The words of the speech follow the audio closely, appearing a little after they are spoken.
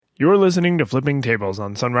You're listening to Flipping Tables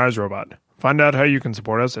on Sunrise Robot. Find out how you can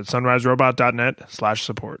support us at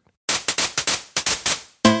sunriserobot.net/support.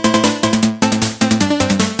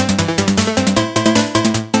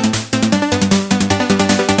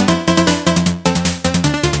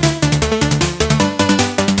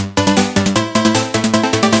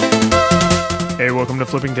 Hey, welcome to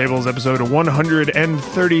Flipping Tables, episode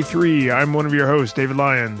 133. I'm one of your hosts, David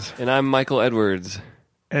Lyons. And I'm Michael Edwards.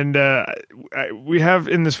 And we have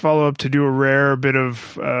in this follow-up to do a rare bit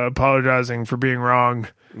of apologizing for being wrong.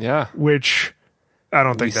 Yeah. Which I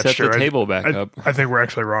don't think that's true. Set the table back up. I think we're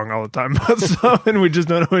actually wrong all the time about stuff, and we just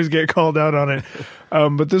don't always get called out on it.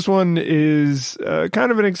 But this one is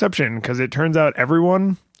kind of an exception, because it turns out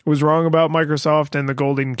everyone was wrong about Microsoft and the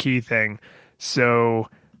golden key thing. So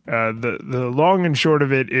the long and short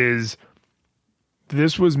of it is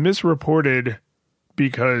this was misreported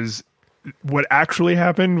because what actually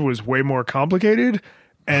happened was way more complicated,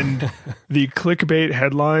 and the clickbait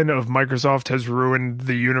headline of Microsoft has ruined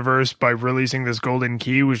the universe by releasing this golden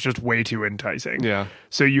key was just way too enticing. Yeah.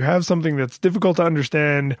 So you have something that's difficult to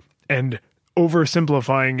understand, and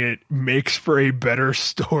oversimplifying it makes for a better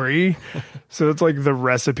story. So it's like the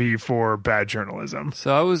recipe for bad journalism.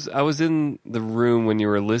 So I was in the room when you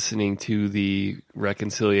were listening to the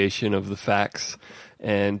reconciliation of the facts,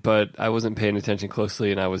 but I wasn't paying attention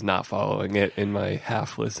closely, and I was not following it in my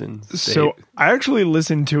half-listen state. So I actually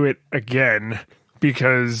listened to it again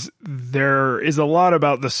because there is a lot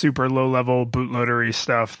about the super low-level bootloadery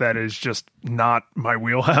stuff that is just not my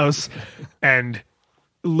wheelhouse. And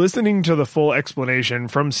listening to the full explanation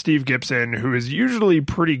from Steve Gibson, who is usually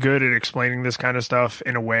pretty good at explaining this kind of stuff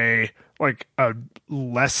in a way like a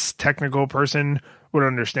less technical person would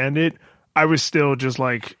understand it, I was still just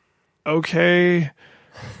like, okay,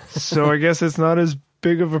 so I guess it's not as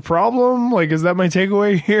big of a problem. Like, is that my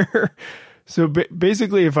takeaway here? So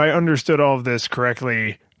basically, if I understood all of this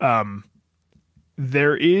correctly,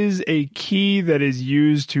 there is a key that is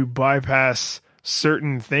used to bypass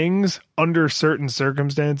certain things under certain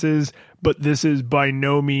circumstances, but this is by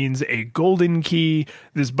no means a golden key.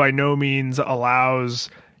 This by no means allows,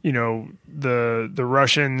 the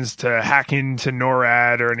Russians to hack into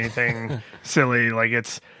NORAD or anything silly. Like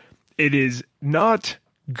it is not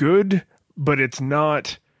good, but it's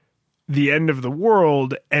not the end of the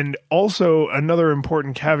world. And also another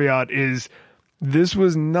important caveat is this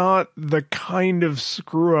was not the kind of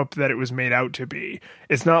screw up that it was made out to be.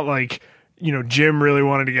 It's not like, Jim really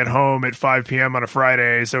wanted to get home at 5 p.m. on a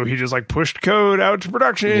Friday, so he just pushed code out to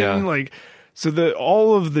production. Yeah. So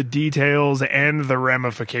all of the details and the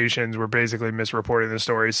ramifications were basically misreporting the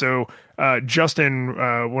story. So Justin,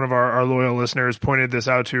 one of our loyal listeners, pointed this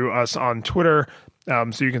out to us on Twitter.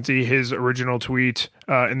 So you can see his original tweet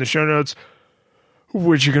in the show notes,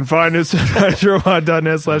 which you can find at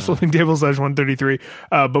sunriserobot.net/flippingtable/133.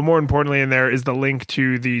 But more importantly, in there is the link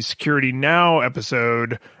to the Security Now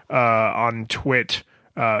episode on Twit,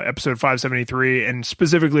 episode 573. And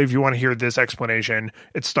specifically, if you want to hear this explanation,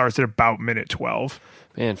 it starts at about minute 12.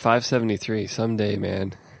 Man, 573, someday,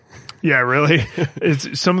 man. Yeah, really.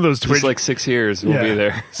 It's some of those Twitch, just like 6 years we'll be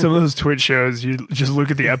there. Some of those Twitch shows, you just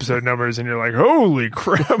look at the episode numbers and you're like, holy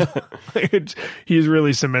crap. He's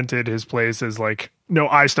really cemented his place as no,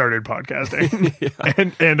 I started podcasting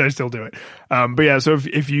and I still do it. But yeah, so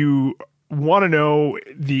if you want to know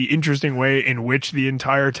the interesting way in which the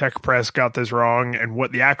entire tech press got this wrong and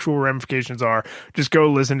what the actual ramifications are, just go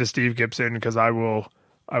listen to Steve Gibson, because I will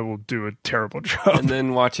do a terrible job. And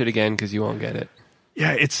then watch it again, because you won't get it.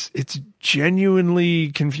 Yeah, it's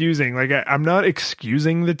genuinely confusing. I'm not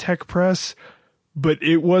excusing the tech press, but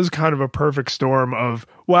it was kind of a perfect storm of,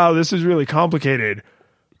 wow, this is really complicated.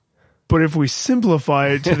 But if we simplify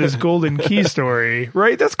it to this golden key story,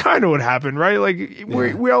 right? That's kind of what happened, right?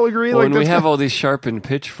 We all agree. Well, and we have all these sharpened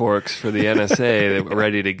pitchforks for the NSA that were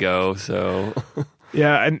ready to go. So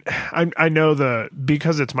yeah, and I know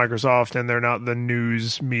because it's Microsoft and they're not the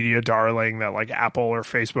news media darling that Apple or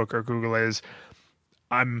Facebook or Google is.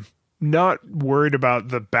 I'm not worried about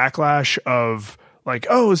the backlash of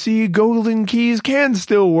golden keys can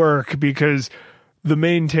still work, because the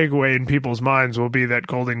main takeaway in people's minds will be that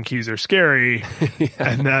golden keys are scary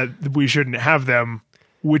and that we shouldn't have them,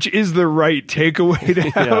 which is the right takeaway to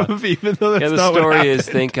have, even though that's not what happened. The story is,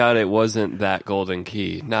 thank God it wasn't that golden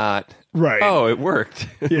key, not, right. Oh, it worked.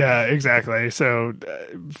 Yeah, exactly. So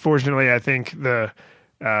fortunately, I think the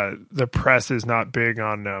press is not big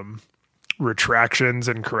on retractions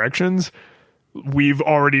and corrections. We've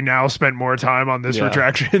already now spent more time on this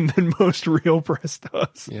retraction than most real press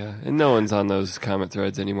does. Yeah, and no one's on those comment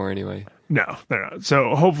threads anymore anyway. No, they're not.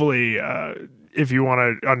 So hopefully, if you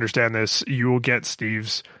want to understand this, you will get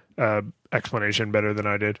Steve's explanation better than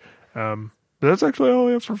I did. But that's actually all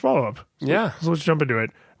we have for follow-up. Yeah. So let's jump into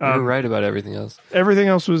it. You're right about everything else. Everything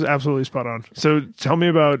else was absolutely spot on. So tell me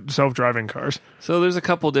about self-driving cars. So there's a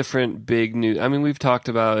couple different big news. I mean, we've talked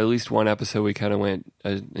about at least one episode. We kind of went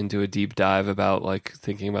into a deep dive about like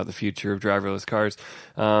thinking about the future of driverless cars.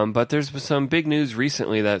 But there's some big news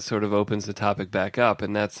recently that sort of opens the topic back up,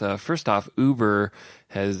 and that's first off, Uber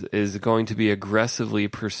is going to be aggressively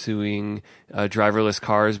pursuing driverless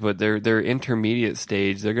cars, but they're intermediate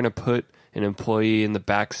stage. They're going to put an employee in the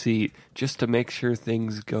back seat just to make sure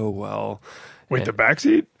things go well. Wait, the back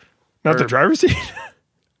seat? Not the driver's seat?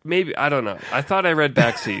 Maybe, I don't know. I thought I read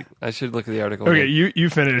back seat. I should look at the article. Okay, you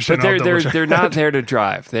finish. But and they're not there to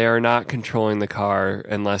drive. They are not controlling the car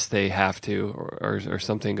unless they have to or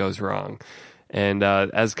something goes wrong. And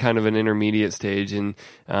as kind of an intermediate stage. And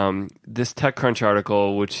this TechCrunch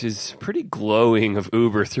article, which is pretty glowing of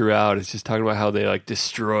Uber throughout, it's just talking about how they like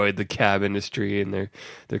destroyed the cab industry, and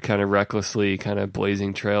they're kind of recklessly kind of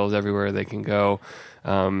blazing trails everywhere they can go,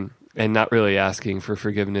 and not really asking for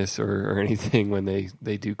forgiveness or anything when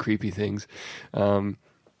they do creepy things.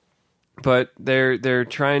 But they're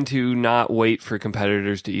trying to not wait for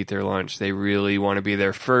competitors to eat their lunch. They really want to be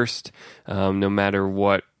there first, no matter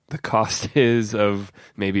what the cost is of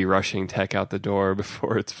maybe rushing tech out the door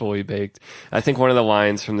before it's fully baked. I think one of the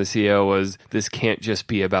lines from the CEO was, "This can't just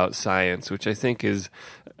be about science," which I think is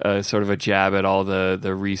sort of a jab at all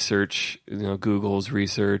the research, Google's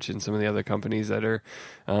research and some of the other companies that are.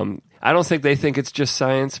 I don't think they think it's just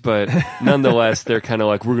science, but nonetheless, they're kind of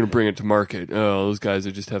like, we're going to bring it to market. Oh, those guys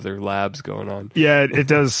just have their labs going on. Yeah, it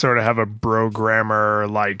does sort of have a programmer,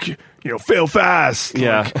 like, fail fast.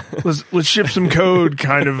 Yeah. Like, let's ship some code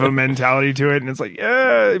kind of a mentality to it. And it's like,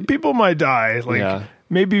 people might die. Like,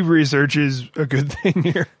 maybe research is a good thing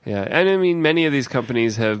here. Yeah, and I mean, many of these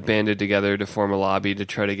companies have banded together to form a lobby to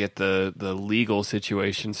try to get the legal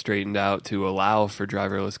situation straightened out to allow for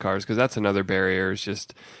driverless cars, because that's another barrier. It's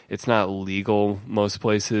just, it's not legal most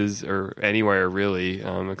places or anywhere really,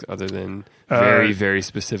 other than very, very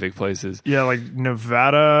specific places. Yeah, like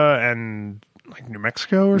Nevada and like New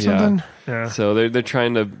Mexico or something. Yeah. So they're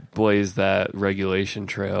trying to blaze that regulation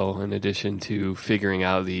trail in addition to figuring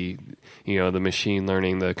out the machine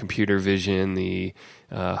learning, the computer vision, the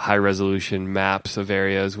high resolution maps of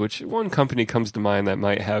areas, which one company comes to mind that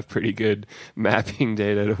might have pretty good mapping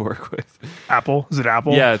data to work with. Apple? Is it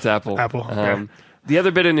Apple? Yeah, it's Apple. Apple. Okay. The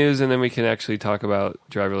other bit of news, and then we can actually talk about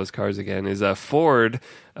driverless cars again, is Ford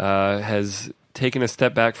has taken a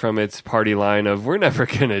step back from its party line of, we're never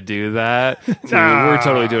going to do that. We're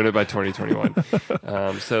totally doing it by 2021.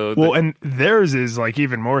 And theirs is like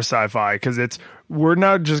even more sci-fi, because we're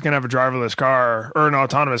not just going to have a driverless car or an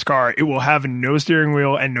autonomous car. It will have no steering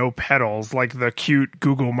wheel and no pedals, like the cute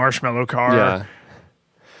Google Marshmallow car. Yeah.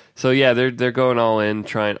 So yeah, they're going all in,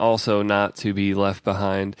 trying also not to be left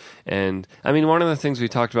behind. And I mean, one of the things we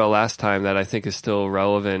talked about last time that I think is still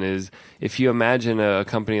relevant is if you imagine a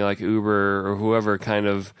company like Uber or whoever kind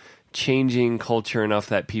of changing culture enough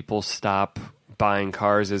that people stop buying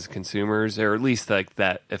cars as consumers, or at least like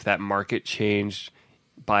that, if that market changed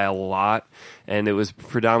by a lot and it was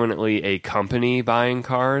predominantly a company buying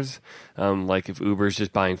cars, like if Uber's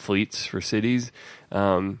just buying fleets for cities,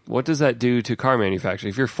 what does that do to car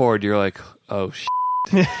manufacturing? If you're Ford, you're like, oh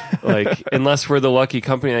shit. Like, unless we're the lucky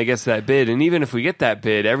company that gets that bid, and even if we get that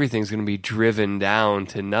bid, everything's going to be driven down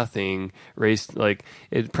to nothing. Raised, like,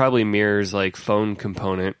 it probably mirrors like phone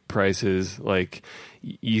component prices. Like,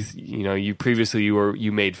 you previously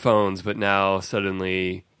you made phones, but now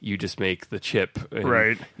suddenly you just make the chip,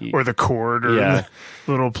 right? Or the cord, or the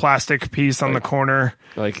little plastic piece on the corner.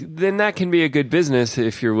 Like, then that can be a good business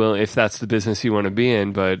if you're willing, if that's the business you want to be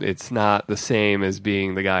in, but it's not the same as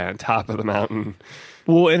being the guy on top of the mountain.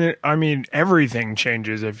 Well, and everything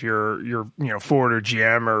changes if you're Ford or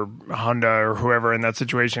GM or Honda or whoever in that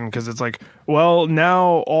situation, because it's like, well,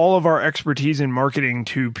 now all of our expertise in marketing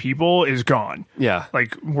to people is gone. Yeah.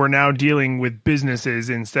 Like, we're now dealing with businesses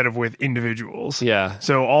instead of with individuals. Yeah.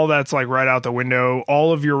 So all that's like right out the window.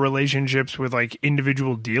 All of your relationships with like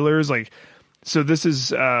individual dealers, like, so this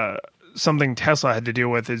is something Tesla had to deal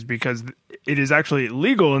with, is because it is actually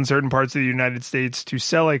illegal in certain parts of the United States to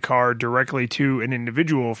sell a car directly to an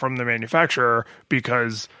individual from the manufacturer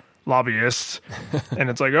because lobbyists. And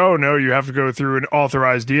it's like, oh no, you have to go through an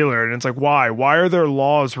authorized dealer. And it's like, why? Why are there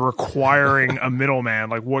laws requiring a middleman?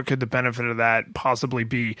 Like, what could the benefit of that possibly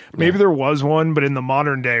be? Maybe there was one, but in the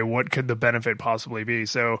modern day, what could the benefit possibly be?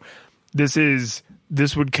 So this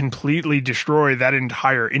would completely destroy that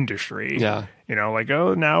entire industry. Yeah. Like,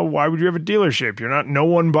 oh, now why would you have a dealership? No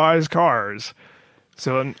one buys cars.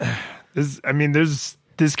 So there's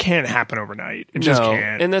this can't happen overnight. It just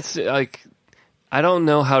can't. And that's like, I don't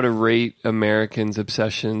know how to rate Americans'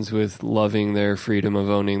 obsessions with loving their freedom of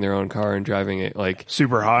owning their own car and driving it. Like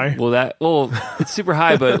super high. Well, it's super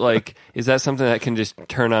high, but like, is that something that can just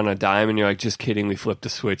turn on a dime and you're like, just kidding, we flipped a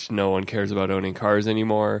switch, no one cares about owning cars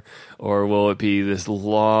anymore? Or will it be this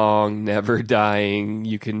long, never dying,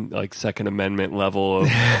 you can like Second Amendment level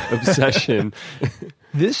of obsession?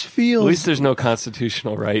 This feels... At least there's no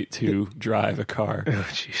constitutional right to drive a car. Oh,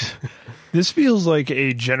 jeez. This feels like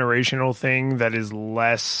a generational thing that is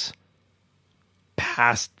less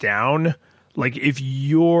passed down. Like, if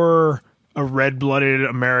you're a red-blooded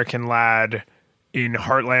American lad in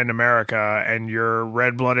Heartland America and your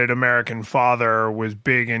red-blooded American father was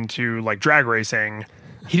big into, like, drag racing,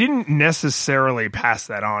 he didn't necessarily pass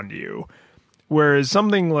that on to you. Whereas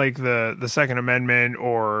something like the Second Amendment,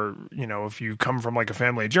 or, you know, if you come from like a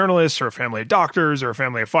family of journalists or a family of doctors or a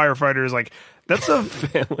family of firefighters, like that's a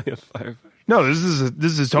family of firefighters. No, this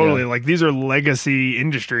is totally like, these are legacy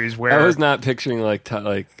industries where I was not picturing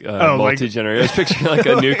multi-generation. I was picturing like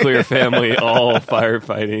a nuclear family all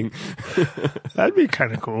firefighting. That'd be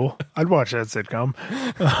kind of cool. I'd watch that sitcom.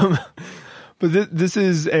 But this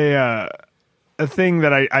is a thing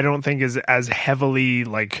that I don't think is as heavily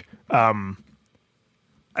like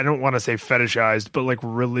I don't want to say fetishized, but like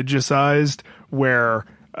religiousized, where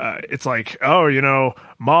it's like, oh, you know,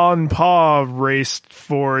 Ma and Pa raced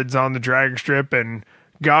Fords on the drag strip, and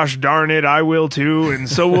gosh darn it, I will too, and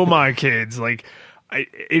so will my kids. Like,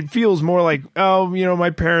 it feels more like, oh, you know,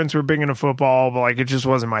 my parents were big into football, but like it just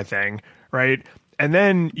wasn't my thing, right? And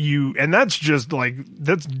then and that's just like,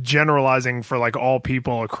 that's generalizing for like all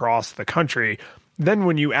people across the country. Then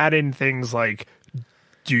when you add in things like,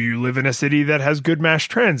 do you live in a city that has good mass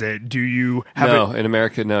transit? Do you have in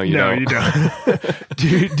America? No, you don't. You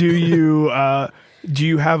don't. Do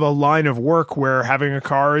you have a line of work where having a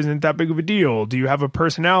car isn't that big of a deal? Do you have a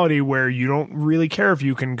personality where you don't really care if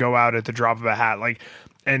you can go out at the drop of a hat? Like,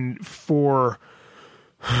 and for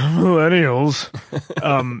millennials,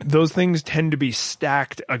 those things tend to be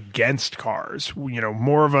stacked against cars. You know,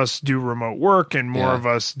 more of us do remote work, and more of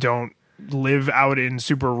us don't live out in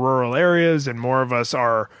super rural areas, and more of us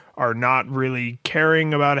are not really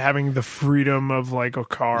caring about having the freedom of like a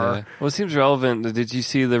car. Yeah. Well, it seems relevant. Did you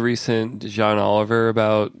see the recent John Oliver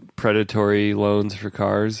about predatory loans for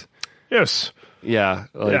cars? Yes. Yeah.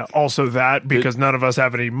 Also that, because none of us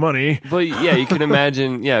have any money. But yeah, you can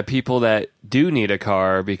imagine, people that do need a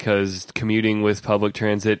car because commuting with public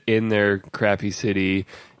transit in their crappy city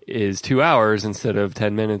is 2 hours instead of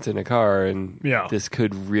 10 minutes in a car, and this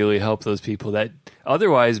could really help those people that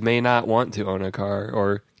otherwise may not want to own a car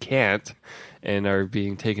or can't and are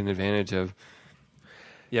being taken advantage of.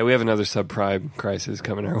 Yeah, we have another subprime crisis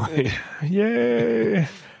coming our way. Yay.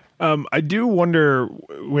 I do wonder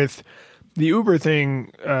with the Uber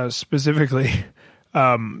thing specifically.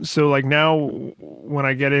 So like now when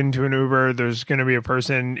I get into an Uber, there's going to be a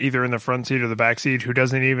person either in the front seat or the back seat who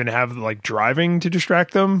doesn't even have like driving to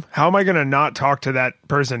distract them. How am I going to not talk to that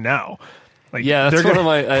person now? Like, that's one of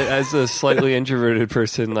my, as a slightly introverted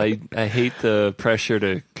person, I hate the pressure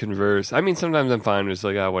to converse. I mean, sometimes I'm fine. It's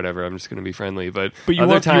like, whatever, I'm just going to be friendly. But you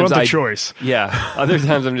want the choice. Yeah. Other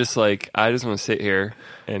times I'm just like, I just want to sit here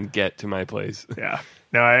and get to my place. Yeah.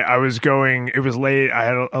 No, I was going, it was late. I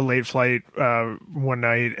had a late flight one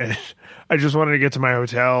night, and I just wanted to get to my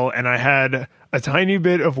hotel, and I had a tiny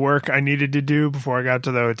bit of work I needed to do before I got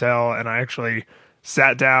to the hotel, and I actually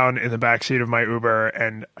sat down in the backseat of my Uber,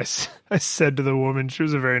 and I said to the woman, she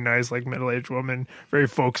was a very nice, like, middle-aged woman, very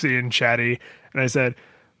folksy and chatty, and I said,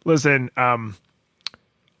 listen, I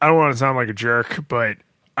don't want to sound like a jerk, but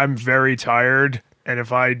I'm very tired, and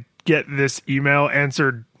if I get this email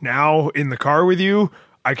answered now in the car with you,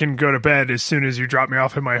 I can go to bed as soon as you drop me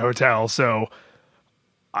off at my hotel. So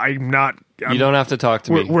you don't have to talk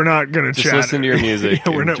to me. We're not going to chat. Just listen to your music.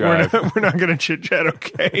 We're not going to chit chat.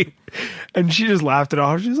 Okay. And she just laughed it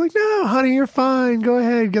off. She's like, no, honey, you're fine. Go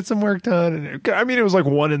ahead. Get some work done. And it was like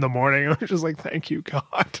 1 a.m. I was just like, thank you,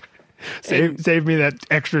 God. Save me that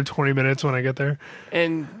extra 20 minutes when I get there.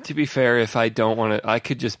 And to be fair, if I don't want to, I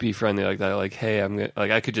could just be friendly like that. Like, hey,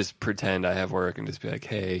 I could just pretend I have work and just be like,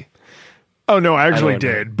 hey. Oh, no, I actually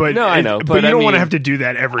did. But no, I know. But you don't want to have to do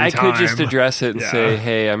that every time. I could just address it and say,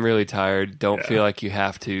 hey, I'm really tired. Don't feel like you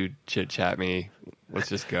have to chit-chat me. Let's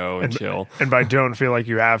just go and chill. And by don't feel like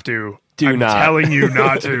you have to, I'm telling you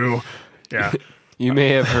not to. Yeah. You may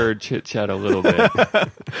have heard chit-chat a little bit.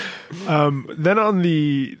 Then on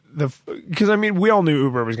because we all knew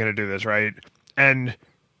Uber was going to do this, right? And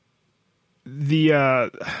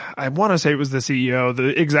I want to say it was the CEO,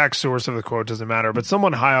 the exact source of the quote doesn't matter, but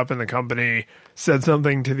someone high up in the company said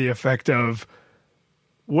something to the effect of,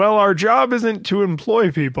 well, our job isn't to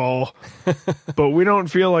employ people, but we don't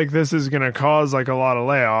feel like this is going to cause like a lot of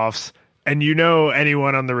layoffs. And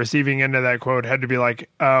anyone on the receiving end of that quote had to be like,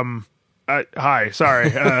 hi,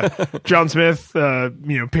 sorry, John Smith,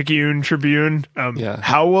 Picayune Tribune.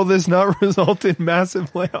 How will this not result in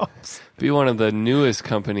massive layoffs? Be one of the newest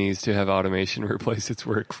companies to have automation replace its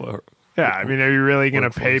workflow. Yeah, I mean, are you really going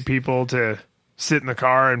to pay people to sit in the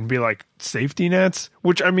car and be like safety nets?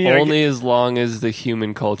 Which, I mean, only as long as the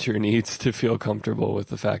human culture needs to feel comfortable with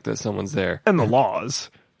the fact that someone's there. And the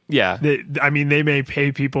laws. Yeah. They may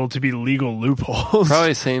pay people to be legal loopholes.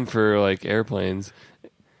 Probably same for like airplanes.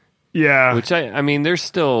 Yeah. Which I mean, there's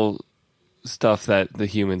still stuff that the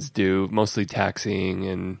humans do, mostly taxiing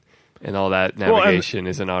and all that navigation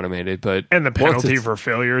isn't automated, but and the penalty for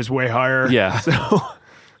failure is way higher. Yeah. So,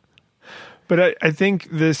 but I think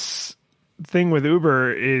this thing with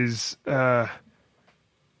Uber is, I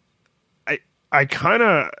kind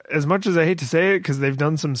of, as much as I hate to say it, because they've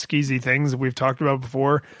done some skeezy things that we've talked about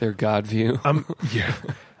before. Their God view.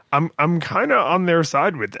 I'm kind of on their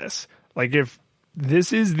side with this. Like, if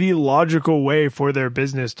this is the logical way for their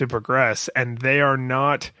business to progress, and they are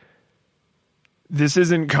not, this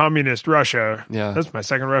isn't communist Russia. Yeah. That's my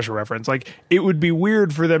second Russia reference. Like, it would be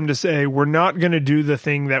weird for them to say, we're not going to do the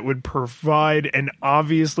thing that would provide an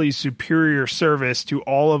obviously superior service to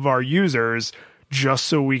all of our users just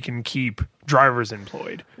so we can keep drivers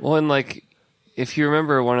employed. Well, and like, if you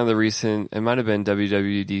remember one of the recent, it might have been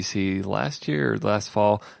WWDC last year or last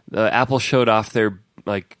fall, Apple showed off their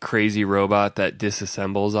like crazy robot that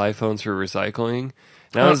disassembles iPhones for recycling.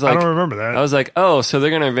 And I don't remember that. I was like, oh, so they're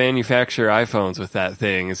going to manufacture iPhones with that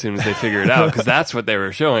thing as soon as they figure it out, because that's what they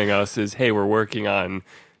were showing us is, hey, we're working on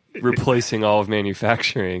replacing all of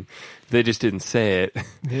manufacturing. They just didn't say it.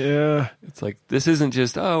 Yeah. It's like, this isn't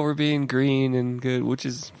just, oh, we're being green and good, which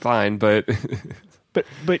is fine, but...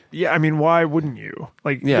 but yeah, I mean, why wouldn't you?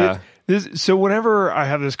 Like, yeah. So whenever I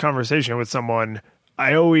have this conversation with someone,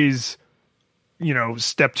 I always...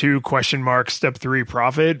 step 2, question mark, step 3,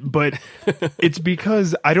 profit. But it's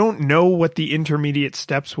because I don't know what the intermediate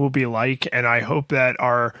steps will be like. And I hope that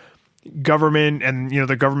our government and,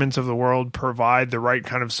 the governments of the world provide the right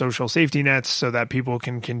kind of social safety nets so that people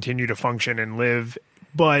can continue to function and live.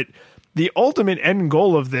 But the ultimate end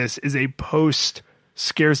goal of this is a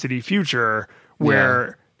post-scarcity future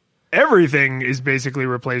where everything is basically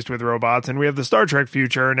replaced with robots, and we have the Star Trek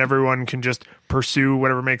future, and everyone can just pursue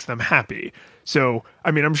whatever makes them happy. So, I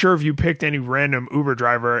mean, I'm sure if you picked any random Uber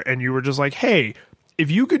driver and you were just like, hey, if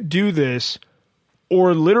you could do this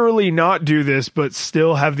or literally not do this but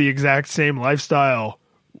still have the exact same lifestyle,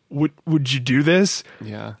 would you do this?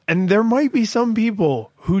 Yeah. And there might be some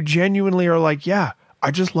people who genuinely are like, yeah, I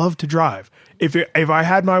just love to drive. If I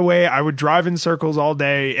had my way, I would drive in circles all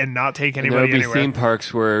day and not take anybody anywhere. There'll be theme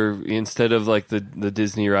parks where instead of like the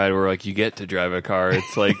Disney ride where like you get to drive a car,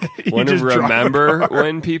 it's like want to remember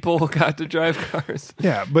when people got to drive cars.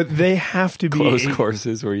 Yeah, but they have to be closed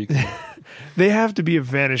courses where you can... They have to be a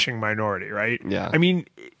vanishing minority, right? Yeah. I mean,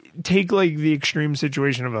 take like the extreme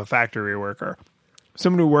situation of a factory worker.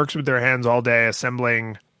 Someone who works with their hands all day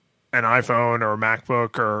assembling an iPhone or a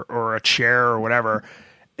MacBook or a chair or whatever.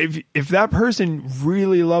 If that person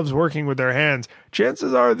really loves working with their hands,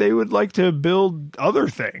 chances are they would like to build other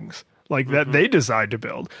things like that they decide to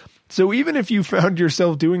build. So even if you found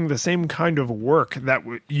yourself doing the same kind of work that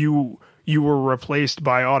you were replaced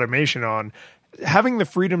by automation on, having the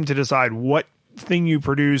freedom to decide what thing you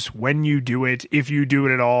produce, when you do it, if you do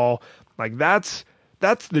it at all, like that's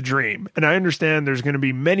the dream. And I understand there's going to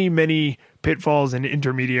be many, many pitfalls and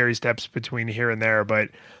intermediary steps between here and there, but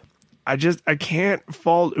I can't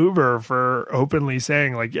fault Uber for openly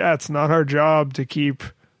saying like, yeah, it's not our job to keep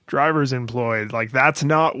drivers employed. Like, that's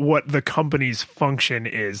not what the company's function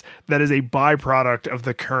is. That is a byproduct of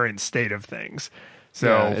the current state of things. So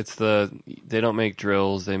yeah, they don't make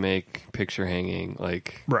drills, they make picture hanging.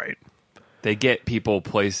 Like, right. They get people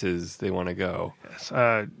places they want to go.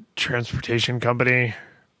 Yes. Transportation company,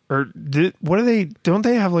 or what do they? Don't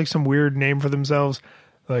they have like some weird name for themselves?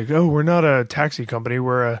 Like, oh, we're not a taxi company.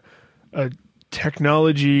 We're a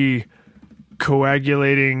technology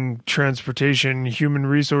coagulating transportation human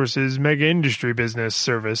resources mega industry business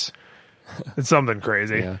service. It's something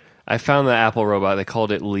crazy. Yeah. I found the Apple robot. They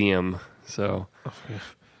called it Liam. So,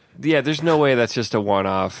 yeah, there's no way that's just a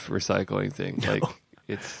one-off recycling thing. Like,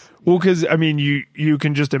 it's... Well, because, I mean, you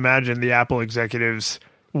can just imagine the Apple executives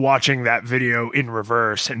watching that video in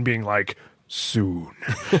reverse and being like, soon.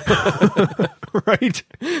 Right?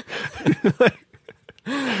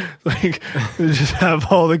 like just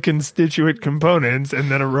have all the constituent components and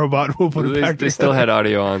then a robot will put it back They together. still had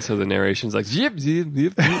audio on, so the narration's like, zip, zip,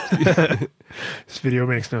 zip, zip. This video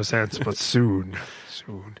makes no sense, but soon.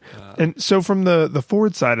 And so from the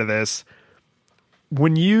Ford side of this,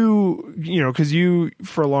 when you know, because you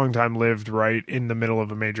for a long time lived right in the middle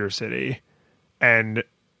of a major city, and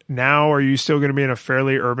now are you still going to be in a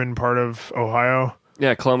fairly urban part of Ohio?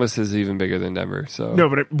 Yeah, Columbus is even bigger than Denver. So No,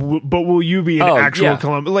 but will you be in actual yeah.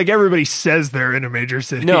 Columbus? Like everybody says they're in a major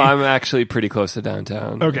city. no, I'm actually pretty close to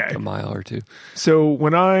downtown. Okay. Like a mile or two. So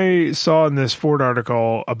when I saw in this Ford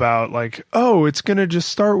article about like, oh, it's going to just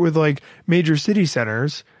start with like major city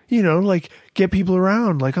centers, you know, like get people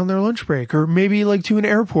around like on their lunch break or maybe like to an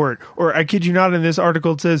airport, or I kid you not, in this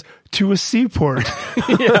article it says to a seaport.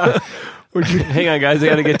 Yeah. Hang on, guys. I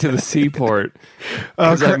got to get to the seaport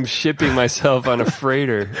because I'm shipping myself on a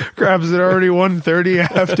freighter. Crabs at already 1:30.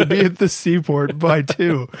 I have to be at the seaport by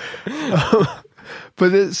 2.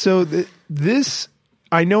 This,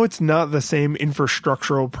 I know it's not the same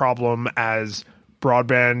infrastructural problem as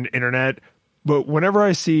broadband internet, but whenever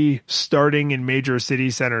I see starting in major city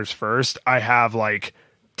centers first, I have like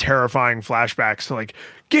terrifying flashbacks to like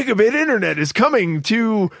gigabit internet is coming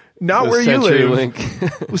to not where you live.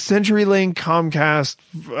 CenturyLink, Comcast,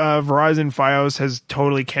 Verizon, Fios has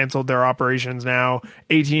totally canceled their operations now.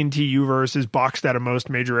 AT&T Uverse is boxed out of most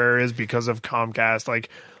major areas because of Comcast. Like,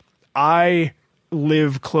 I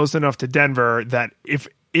live close enough to Denver that if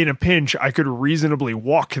in a pinch I could reasonably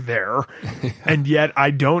walk there, and yet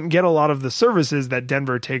I don't get a lot of the services that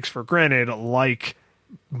Denver takes for granted, like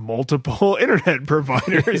multiple internet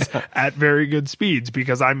providers at very good speeds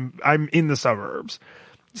because I'm in the suburbs.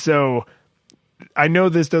 So I know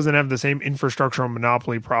this doesn't have the same infrastructural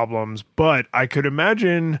monopoly problems, but I could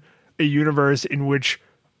imagine a universe in which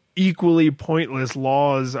equally pointless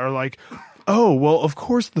laws are like, oh, well, of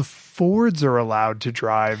course the Fords are allowed to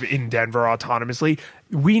drive in Denver autonomously.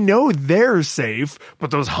 We know they're safe, but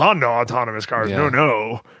those Honda autonomous cars,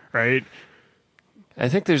 no, right? I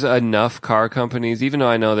think there's enough car companies, even though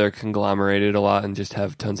I know they're conglomerated a lot and just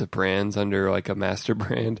have tons of brands under like a master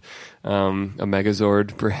brand, a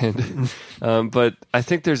Megazord brand. But I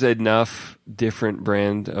think there's enough different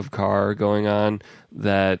brand of car going on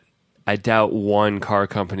that I doubt one car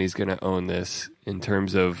company is going to own this in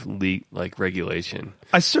terms of like regulation.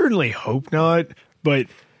 I certainly hope not, but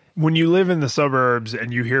when you live in the suburbs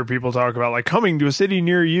and you hear people talk about like coming to a city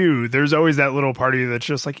near you, there's always that little party that's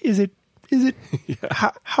just like, is it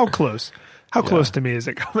how close? How close to me is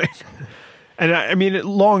it coming? And I mean,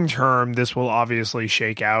 long term, this will obviously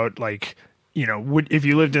shake out. Like, you know, if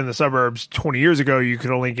you lived in the suburbs 20 years ago, you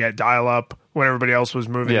could only get dial up when everybody else was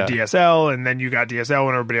moving to DSL, and then you got DSL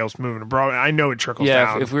when everybody else moving to broadband. I know it trickles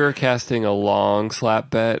down. If we were casting a long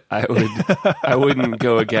slap bet, I wouldn't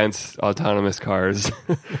go against autonomous cars.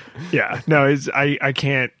 Yeah, no, I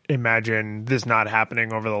can't imagine this not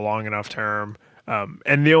happening over the long enough term.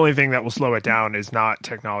 And the only thing that will slow it down is not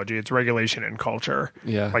technology, it's regulation and culture.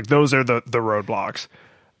 Yeah. Like those are the roadblocks.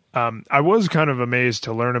 I was kind of amazed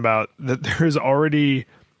to learn about that there's already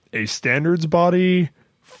a standards body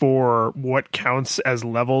for what counts as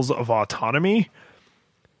levels of autonomy.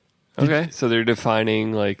 Okay, so they're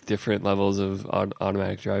defining like different levels of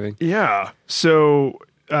automatic driving. Yeah. So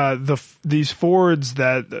these Fords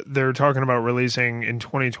that they're talking about releasing in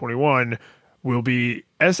 2021 will be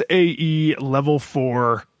SAE level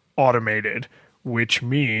 4 automated, which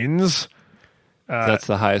means that's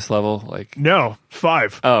the highest level, like no,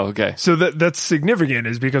 5. Oh, okay. So that's significant,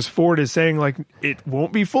 is because Ford is saying like it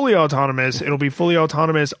won't be fully autonomous. It'll be fully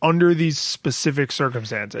autonomous under these specific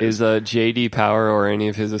circumstances. Is JD Power or any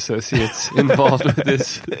of his associates involved with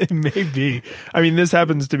this? It may be. I mean, this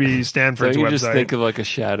happens to be Stanford's Don't you website. just think of like a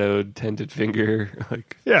shadowed tinted finger,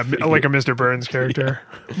 like like a Mr. Burns character.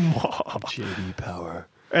 JD Power.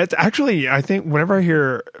 It's actually, I think whenever I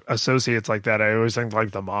hear associates like that, I always think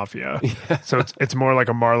like the mafia. Yeah. So it's more like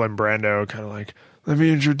a Marlon Brando kind of like, let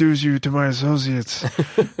me introduce you to my associates.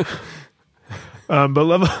 But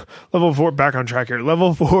level 4, back on track here.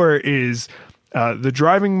 Level 4 is the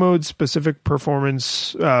driving mode specific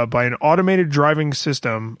performance by an automated driving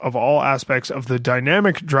system of all aspects of the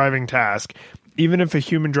dynamic driving task, even if a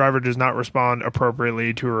human driver does not respond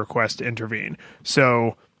appropriately to a request to intervene.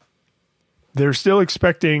 So they're still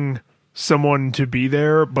expecting someone to be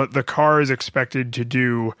there, but the car is expected to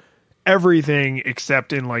do everything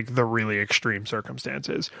except in like the really extreme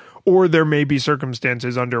circumstances. Or there may be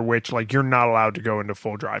circumstances under which like you're not allowed to go into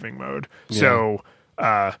full driving mode. Yeah. So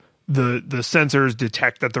the sensors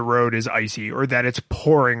detect that the road is icy or that it's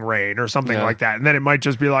pouring rain or something like that. And then it might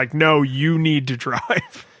just be like, no, you need to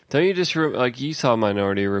drive. Don't you just like you saw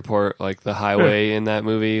Minority Report, like the highway in that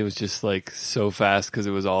movie was just like so fast because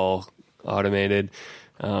it was all automated.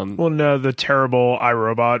 Well, no, the terrible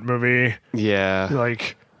iRobot movie. Yeah.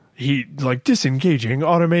 Like disengaging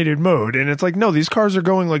automated mode. And it's like, no, these cars are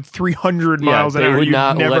going like 300 miles an hour. They would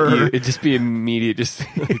not let you. It'd just be immediate. Just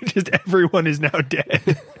everyone is now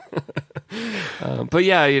dead. But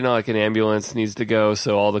yeah, like an ambulance needs to go,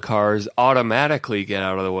 so all the cars automatically get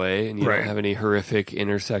out of the way, and you don't have any horrific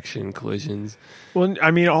intersection collisions. Well,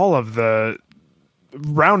 I mean, all of the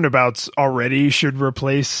roundabouts already should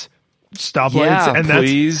replace stoplights,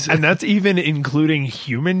 and that's even including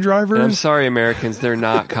human drivers. And I'm sorry, Americans, they're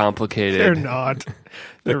not complicated. They're not.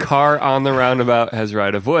 The car on the roundabout has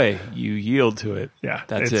right of way. You yield to it. Yeah,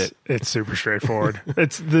 that's it. It's super straightforward.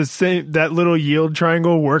 It's the same. That little yield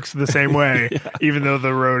triangle works the same way, even though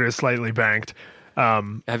the road is slightly banked.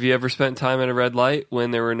 Have you ever spent time at a red light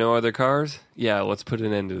when there were no other cars? Yeah, let's put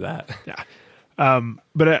an end to that. Yeah.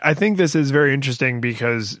 But I think this is very interesting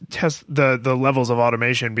because the levels of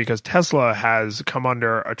automation, because Tesla has come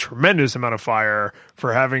under a tremendous amount of fire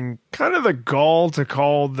for having kind of the gall to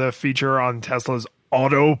call the feature on Tesla's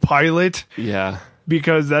autopilot. Yeah.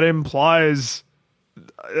 Because that implies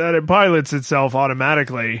that it pilots itself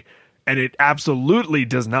automatically, and it absolutely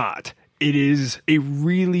does not. It is a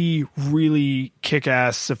really, really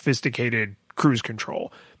kick-ass, sophisticated cruise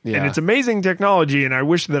control. Yeah. And it's amazing technology, and I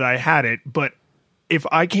wish that I had it, but if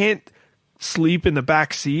I can't sleep in the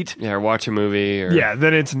back seat, or watch a movie,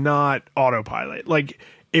 then it's not autopilot. Like,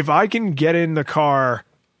 if I can get in the car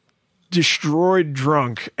destroyed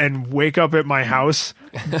drunk and wake up at my house,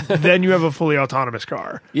 then you have a fully autonomous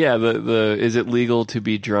car. Yeah, the is it legal to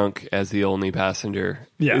be drunk as the only passenger?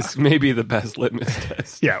 Yeah. It's maybe the best litmus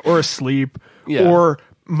test. Yeah, or asleep. Yeah. Or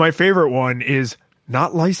my favorite one is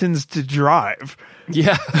not licensed to drive.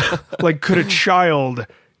 Yeah. Like, could a child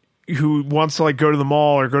who wants to go to the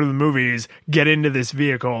mall or go to the movies get into this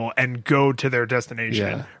vehicle and go to their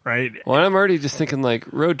destination, right? Well, I'm already just thinking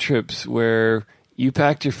road trips where you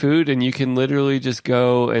packed your food and you can literally just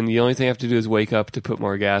go, and the only thing you have to do is wake up to put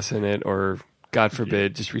more gas in it, or God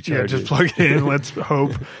forbid, just recharge it. Yeah, just plug it in. Let's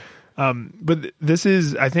hope. But this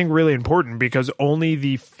is, I think, really important because only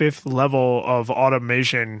the 5th level of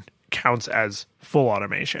automation counts as full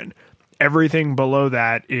automation. Everything below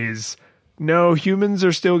that is, no, humans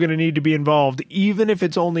are still going to need to be involved, even if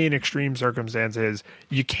it's only in extreme circumstances.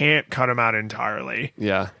 You can't cut them out entirely.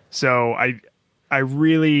 Yeah. So I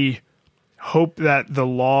really hope that the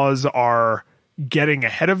laws are getting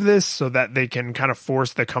ahead of this so that they can kind of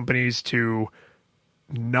force the companies to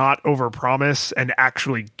not overpromise and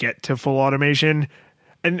actually get to full automation.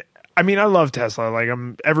 And I mean, I love Tesla.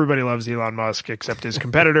 Everybody loves Elon Musk except his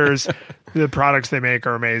competitors. The products they make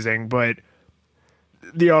are amazing, but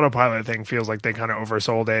the autopilot thing feels like they kind of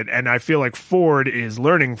oversold it. And I feel like Ford is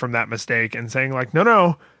learning from that mistake and saying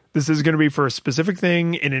no, this is going to be for a specific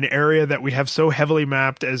thing in an area that we have so heavily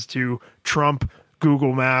mapped as to trump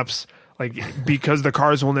Google Maps, because the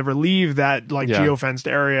cars will never leave that geofenced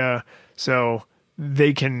area. So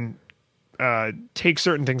they can take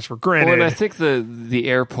certain things for granted. Well, and I think the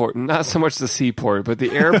airport, not so much the seaport, but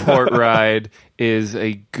the airport ride is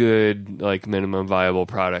a good minimum viable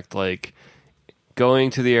product. Going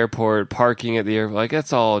to the airport, parking at the airport,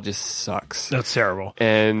 that's all just sucks. That's terrible.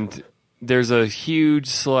 And there's a huge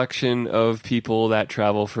selection of people that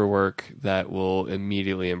travel for work that will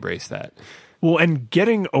immediately embrace that. Well, and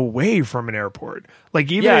getting away from an airport.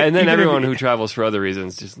 And then everyone who travels for other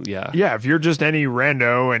reasons, Yeah, if you're just any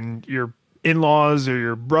rando and your in-laws or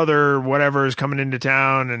your brother or whatever is coming into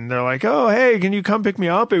town and they're like, oh, hey, can you come pick me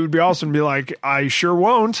up? It would be awesome to be like, I sure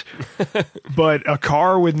won't. But a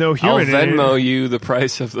car with no human I'll Venmo you the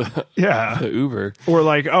price of the Uber. Or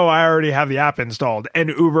oh, I already have the app installed, and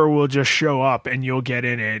Uber will just show up and you'll get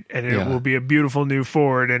in it and it will be a beautiful new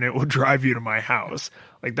Ford and it will drive you to my house.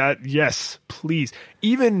 That, yes, please.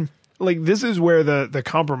 Even this is where the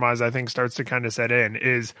compromise I think starts to kind of set in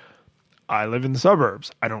is I live in the suburbs.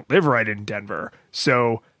 I don't live right in Denver.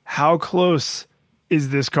 So how close is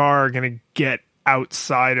this car going to get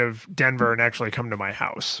outside of Denver and actually come to my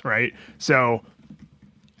house, right? So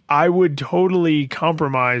I would totally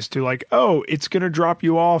compromise to it's going to drop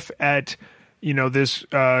you off at, this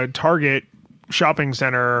Target shopping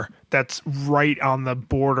center that's right on the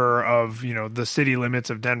border of, the city limits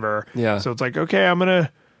of Denver. Yeah. So it's okay, I'm going to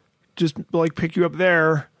just pick you up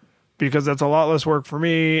there, because that's a lot less work for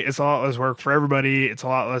me. It's a lot less work for everybody. It's a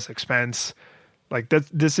lot less expense. Like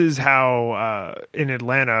this is how in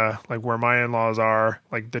Atlanta, like where my in-laws are,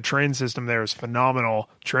 like the train system there is phenomenal.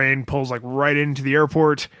 Train pulls like right into the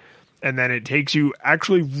airport, and then it takes you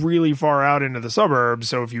actually really far out into the suburbs.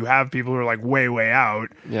 So if you have people who are like way out,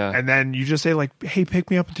 and then you just say like, "Hey,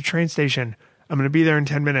 pick me up at the train station. I'm going to be there in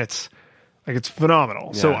 10 minutes." Like it's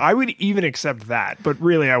phenomenal. Yeah. So I would even accept that, but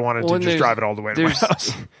really I wanted to just drive it all the way to my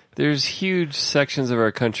house. There's huge sections of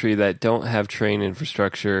our country that don't have train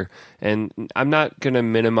infrastructure, and I'm not going to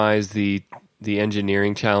minimize the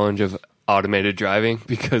engineering challenge of automated driving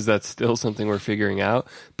because that's still something we're figuring out,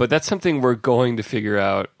 but that's something we're going to figure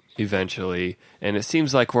out eventually, and it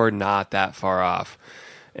seems like we're not that far off.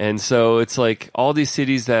 And so it's like all these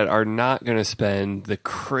cities that are not going to spend the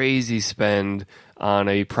crazy spend on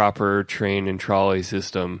a proper train and trolley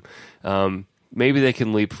system, maybe they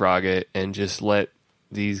can leapfrog it and just let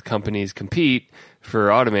these companies compete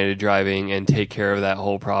for automated driving and take care of that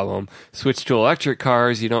whole problem. Switch to electric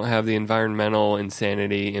cars, you don't have the environmental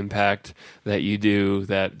insanity impact that you do,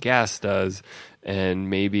 that gas does, and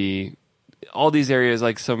maybe all these areas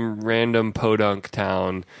like some random podunk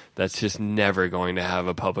town that's just never going to have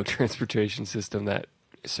a public transportation system that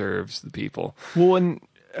serves the people. Well, and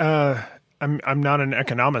I'm not an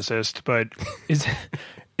economicist, but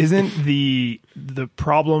isn't the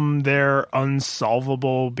problem there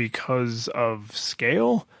unsolvable because of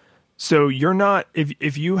scale? So you're not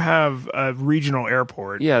if you have a regional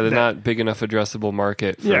airport. Yeah, they're not big enough addressable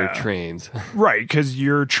market for trains. Right, because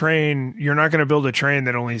you're not going to build a train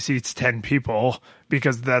that only seats 10 people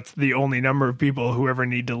because that's the only number of people who ever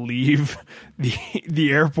need to leave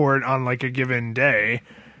the airport on like a given day,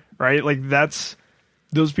 right? Like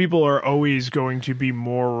those people are always going to be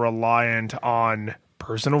more reliant on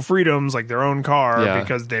personal freedoms like their own car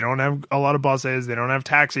because they don't have a lot of buses, they don't have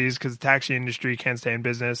taxis because the taxi industry can't stay in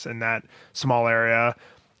business in that small area.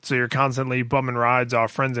 So you're constantly bumming rides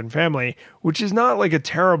off friends and family, which is not like a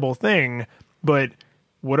terrible thing, but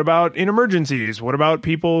what about in emergencies? What about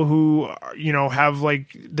people who, have like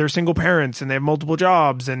they're single parents and they have multiple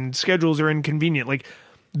jobs and schedules are inconvenient? Like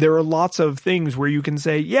there are lots of things where you can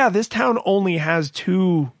say, yeah, this town only has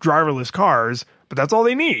 2 driverless cars, but that's all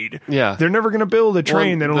they need. Yeah. They're never going to build a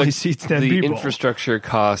train that only seats 10 people. The infrastructure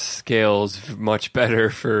cost scales much better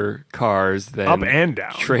for cars than up and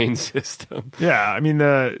down train system. Yeah. I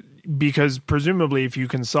mean, because presumably if you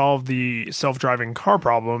can solve the self-driving car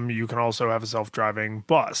problem, you can also have a self-driving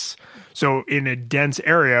bus. So in a dense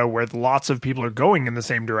area where lots of people are going in the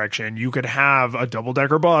same direction, you could have a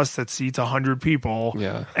double-decker bus that seats 100 people.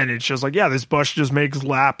 Yeah. And it's just like, yeah, this bus just makes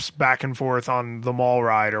laps back and forth on the mall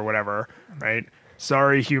ride or whatever, right?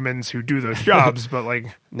 Sorry, humans who do those jobs, but like...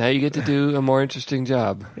 Now you get to do a more interesting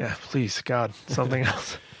job. Yeah, please, God, something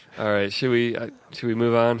else. All right, should we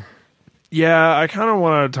move on? Yeah, I kind of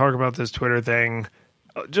want to talk about this Twitter thing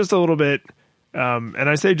just a little bit. And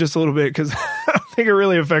I say just a little bit because I don't think it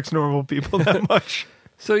really affects normal people that much.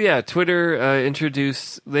 So yeah, Twitter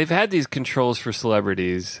they've had these controls for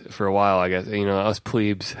celebrities for a while, I guess. Us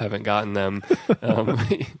plebes haven't gotten them.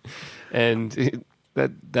 And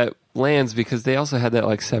that lands because they also had that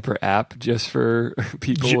like separate app just for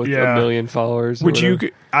people with 1 million followers. Which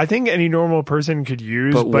I think any normal person could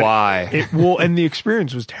use. But why? And the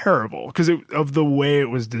experience was terrible because of the way it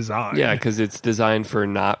was designed. Yeah, because it's designed for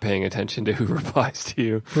not paying attention to who replies to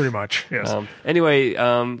you. Pretty much, yes. Anyway,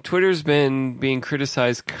 Twitter's been being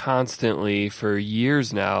criticized constantly for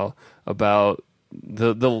years now about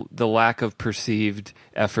the lack of perceived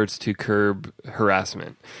efforts to curb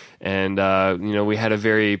harassment. And, we had a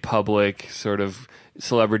very public sort of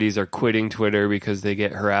celebrities are quitting Twitter because they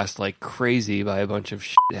get harassed like crazy by a bunch of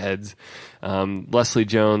shitheads. Leslie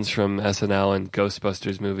Jones from SNL and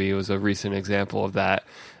Ghostbusters movie was a recent example of that.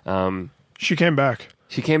 She came back.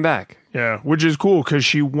 Yeah, which is cool because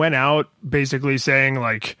she went out basically saying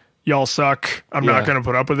like, y'all suck. I'm not going to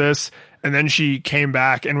put up with this. And then she came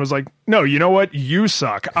back and was like, no, you know what? You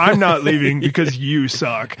suck. I'm not leaving because you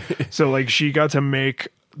suck. So like she got to make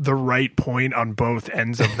the right point on both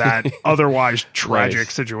ends of that otherwise tragic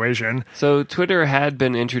situation. So Twitter had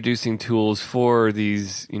been introducing tools for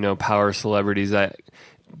these, power celebrities that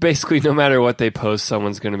basically no matter what they post,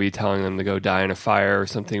 someone's going to be telling them to go die in a fire or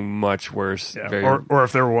something much worse. Yeah, or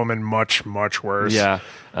if they're a woman, much, much worse. Yeah.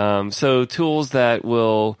 So tools that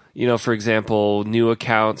will, for example, new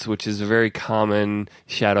accounts, which is a very common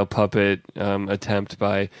shadow puppet attempt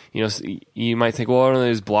by, you might think, well, why don't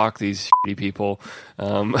they just block these shitty people?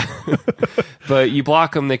 But you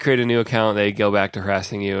block them, they create a new account, they go back to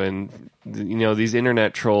harassing you. And, these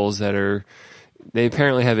internet trolls they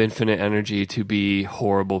apparently have infinite energy to be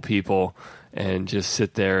horrible people. and just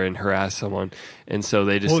sit there and harass someone. And so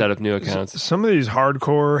they just set up new accounts. Some of these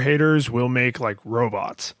hardcore haters will make like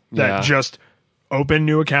robots that just open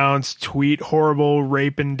new accounts, tweet horrible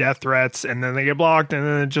rape and death threats, and then they get blocked, and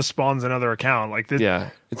then it just spawns another account. Like this,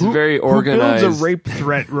 it's very organized. Who builds a rape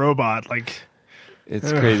threat robot? Like,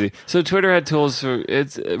 it's crazy. So Twitter had tools for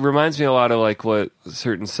it reminds me a lot of like what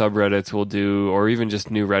certain subreddits will do, or even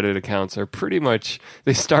just new Reddit accounts are pretty much,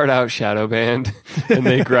 they start out shadow banned and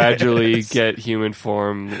they gradually get human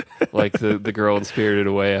form, like the girl in Spirited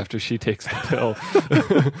Away after she takes the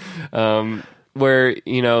pill. Where,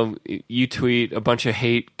 you know, you tweet, a bunch of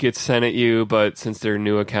hate gets sent at you, but since they're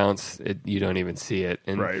new accounts, you don't even see it.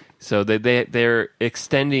 And so they're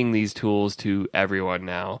extending these tools to everyone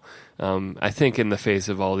now. I think in the face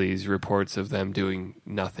of all these reports of them doing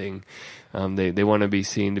nothing, they want to be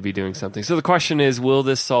seen to be doing something. So the question is, will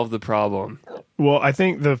this solve the problem? Well, I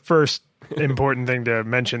think the first important thing to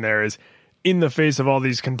mention there is, in the face of all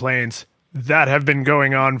these complaints that have been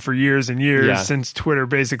going on for years and years since Twitter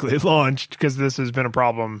basically launched, because this has been a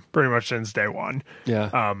problem pretty much since day one.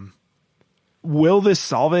 Will this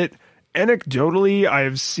solve it? Anecdotally, I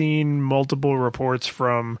have seen multiple reports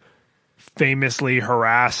from famously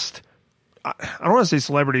harassed, I don't want to say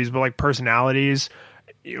celebrities, but like personalities,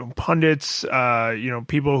 you know, pundits, you know,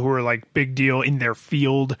 people who are like big deal in their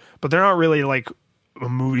field, but they're not really like a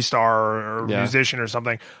movie star or musician or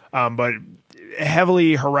something. But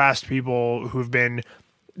heavily harassed people who've been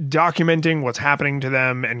documenting what's happening to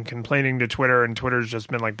them and complaining to Twitter, and Twitter's just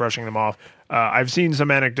been like brushing them off. I've seen some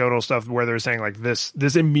anecdotal stuff where they're saying like this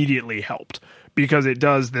immediately helped, because it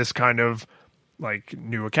does this kind of like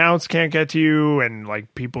new accounts can't get to you, and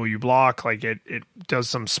like people you block, like it does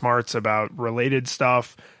some smarts about related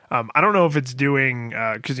stuff. I don't know if it's doing,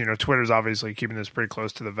 because, you know, Twitter's obviously keeping this pretty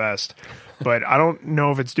close to the vest, but I don't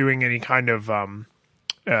know if it's doing any kind of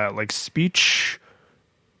like speech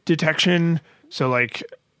detection. So like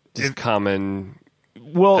just common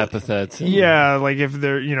epithets. Like if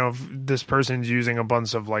they're, you know, if this person's using a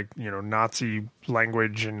bunch of like, you know, Nazi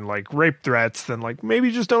language and like rape threats, then like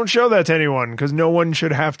maybe just don't show that to anyone, because no one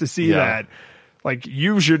should have to see that. Like,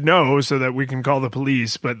 you should know so that we can call the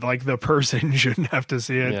police, but like the person shouldn't have to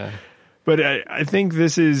see it. But I think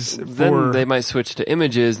this is then they might switch to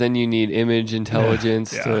images. Then you need image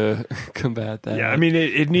intelligence to combat that. I mean,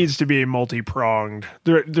 it needs to be multi-pronged.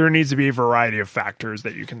 There needs to be a variety of factors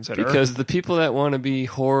that you consider. Because the people that want to be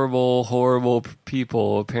horrible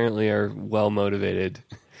people apparently are well motivated.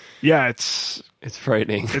 Yeah, it's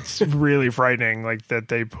frightening. It's really frightening, like that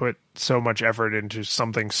they put so much effort into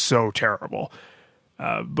something so terrible.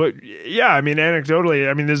 But yeah, I mean, anecdotally,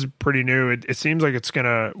 I mean, this is pretty new. It seems like it's going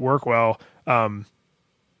to work well. But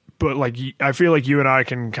like, I feel like you and I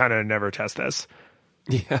can kind of never test this.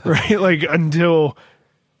 Right? Like until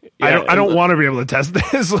I don't want to be able to test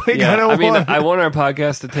this. Like, I want our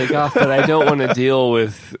podcast to take off, but I don't want to deal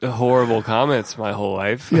with horrible comments my whole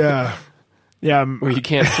life. Yeah. Where you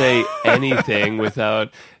can't say anything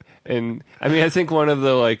without, and I mean, I think one of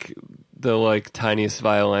the tiniest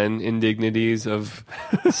violin indignities of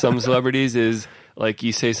some celebrities is like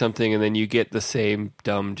you say something and then you get the same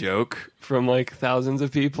dumb joke from like thousands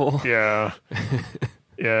of people. Yeah.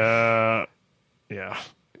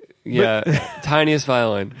 Tiniest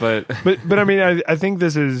violin, but I mean, I think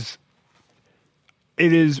it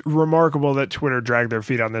is remarkable that Twitter dragged their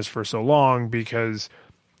feet on this for so long, because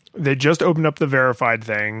they just opened up the verified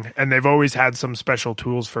thing, and they've always had some special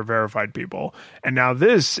tools for verified people. And now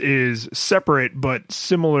this is separate, but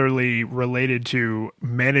similarly related to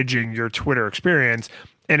managing your Twitter experience,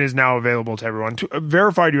 and is now available to everyone.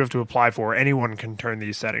 Verified, you have to apply for. Anyone can turn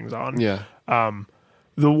these settings on.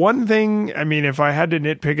 The one thing, I mean, if I had to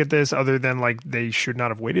nitpick at this, other than like they should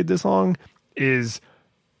not have waited this long, is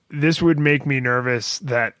this would make me nervous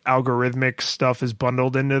that algorithmic stuff is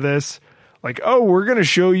bundled into this. Like, oh, we're going to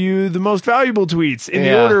show you the most valuable tweets in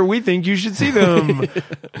the order we think you should see them.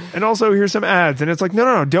 And also, here's some ads. And it's like,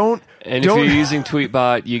 no, don't. And if you're using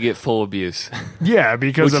Tweetbot, you get full abuse. Yeah,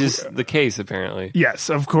 because Which is the case, apparently. Yes,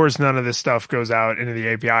 of course, none of this stuff goes out into the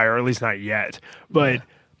API, or at least not yet. But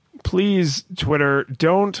please, Twitter,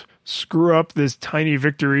 don't screw up this tiny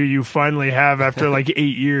victory you finally have after like 8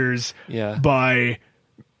 years by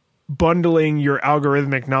bundling your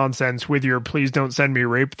algorithmic nonsense with your please don't send me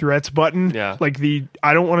rape threats button. Like the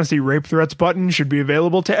I don't want to see rape threats button should be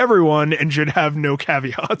available to everyone and should have no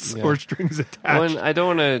caveats or strings attached. Well, and I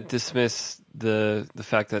don't want to dismiss the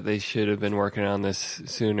fact that they should have been working on this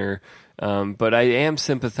sooner, but I am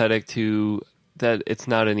sympathetic to that. It's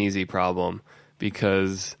not an easy problem,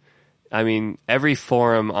 because I mean, every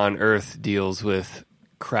forum on earth deals with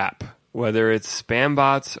crap whether it's spam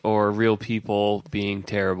bots or real people being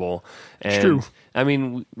terrible. And It's true. I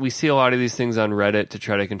mean, we see a lot of these things on Reddit to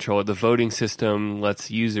try to control it. The voting system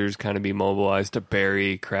lets users kind of be mobilized to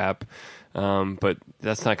bury crap. But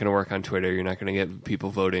that's not going to work on Twitter. You're not going to get people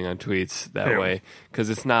voting on tweets that way because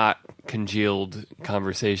it's not congealed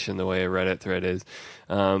conversation the way a Reddit thread is.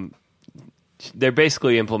 They're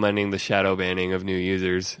basically implementing the shadow banning of new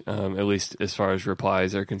users, at least as far as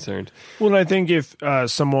replies are concerned. Well, and I think if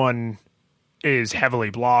someone is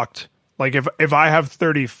heavily blocked, like if I have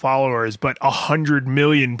 30 followers, but 100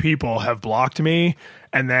 million people have blocked me,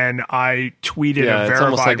 and then I tweeted a verified it's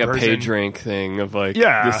almost like person, a page rank thing of like,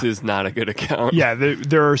 Yeah. this is not a good account. Yeah,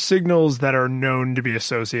 there are signals that are known to be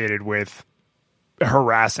associated with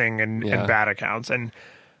harassing and bad accounts, and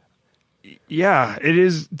yeah, it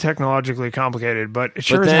is technologically complicated, but it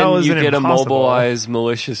sure But as hell then isn't you get impossible. a mobilized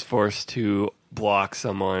malicious force to block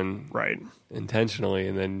someone Right. intentionally,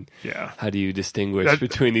 and then Yeah. how do you distinguish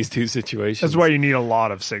between these two situations? That's why you need a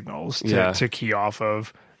lot of signals to key off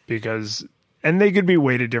of, because, and they could be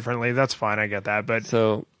weighted differently. That's fine. I get that. But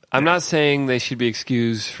So I'm not saying they should be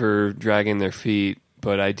excused for dragging their feet,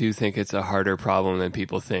 but I do think it's a harder problem than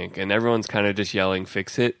people think. And everyone's kind of just yelling,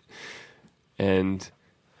 fix it. And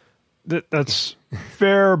that's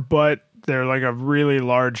fair, but they're like a really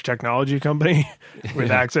large technology company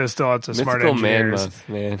with access to lots of smart mythical man engineers. month,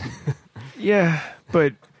 man. Yeah,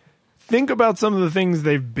 but think about some of the things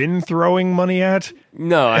they've been throwing money at.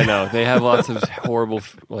 No, I know. They have lots of horrible,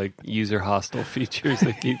 like, user hostile features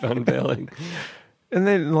they keep unveiling. And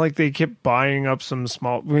then, like, they kept buying up some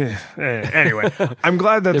small. Anyway, I'm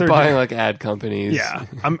glad that They're buying, like, ad companies. Yeah,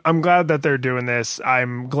 I'm glad that they're doing this.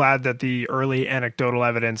 I'm glad that the early anecdotal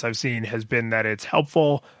evidence I've seen has been that it's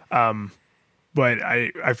helpful. But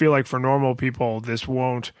I feel like for normal people, this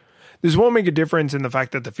won't make a difference in the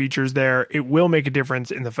fact that the feature's there. It will make a difference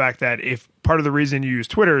in the fact that if part of the reason you use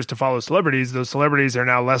Twitter is to follow celebrities, those celebrities are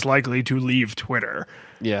now less likely to leave Twitter.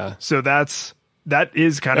 Yeah. So that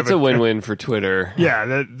is kind That's of a win-win for Twitter.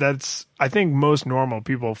 Yeah, that's. I think most normal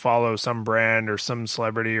people follow some brand or some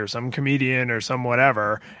celebrity or some comedian or some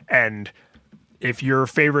whatever, and if your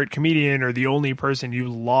favorite comedian or the only person you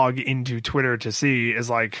log into Twitter to see is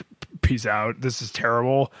like, peace out, this is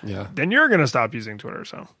terrible, then you're gonna stop using Twitter.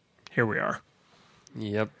 So here we are.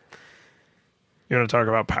 Yep. You want to talk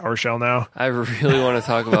about PowerShell now? I really want to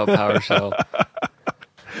talk about PowerShell.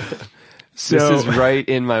 So, this is right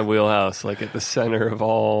in my wheelhouse, like at the center of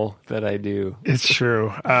all that I do. It's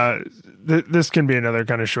true. This can be another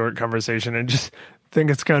kind of short conversation, and just think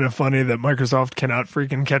it's kind of funny that Microsoft cannot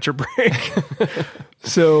freaking catch a break.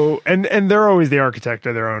 So, and they're always the architect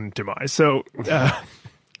of their own demise. So,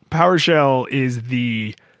 PowerShell is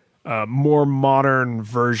the more modern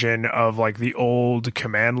version of like the old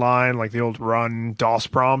command line, like the old run DOS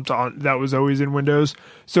prompt that was always in Windows.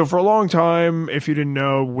 So for a long time, if you didn't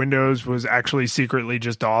know, Windows was actually secretly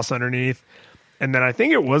just DOS underneath. And then I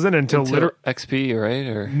think it wasn't until XP, right?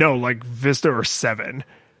 Or no, like Vista or 7.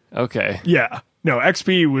 Okay. Yeah. No,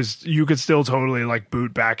 XP was, you could still totally like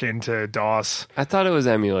boot back into DOS. I thought it was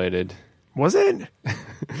emulated. Was it?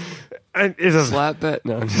 It doesn't. Slap bet?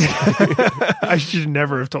 No, I'm just kidding. I should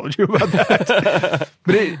never have told you about that.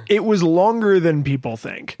 But it was longer than people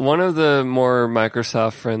think. One of the more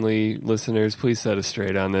Microsoft-friendly listeners, please set us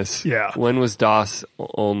straight on this. Yeah. When was DOS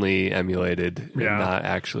only emulated and Yeah. not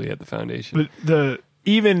actually at the foundation? But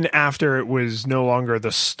even after it was no longer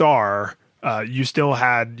the star, you still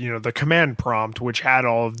had, the command prompt, which had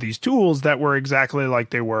all of these tools that were exactly like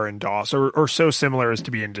they were in DOS, or so similar as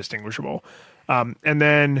to be indistinguishable. And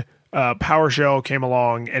then PowerShell came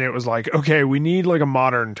along, and it was like, okay, we need like a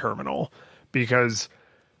modern terminal, because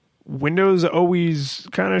Windows always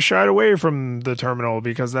kind of shied away from the terminal,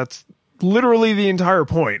 because that's literally the entire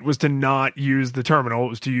point, was to not use the terminal. It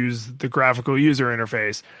was to use the graphical user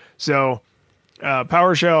interface. So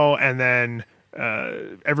PowerShell, and then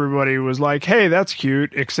everybody was like, hey, that's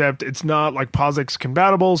cute, except it's not like POSIX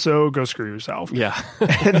compatible, so go screw yourself. Yeah.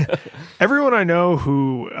 And everyone I know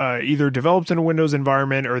who either developed in a Windows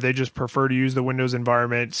environment or they just prefer to use the Windows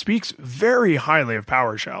environment speaks very highly of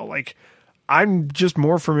PowerShell. Like, I'm just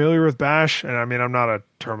more familiar with Bash, and I mean, I'm not a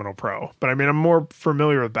terminal pro, but I mean, I'm more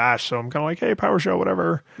familiar with Bash, so I'm kind of like, hey, PowerShell,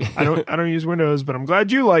 whatever. I don't use Windows, but I'm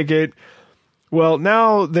glad you like it. Well,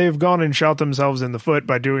 now they've gone and shot themselves in the foot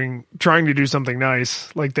by trying to do something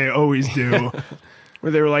nice, like they always do,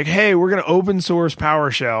 where they were like, hey, we're going to open source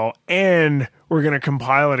PowerShell and we're going to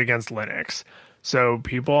compile it against Linux. So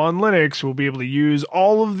people on Linux will be able to use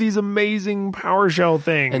all of these amazing PowerShell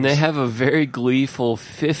things. And they have a very gleeful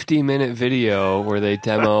 50-minute video where they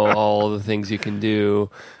demo all the things you can do,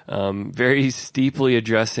 very steeply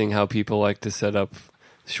addressing how people like to set up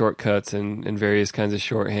shortcuts and various kinds of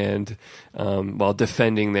shorthand while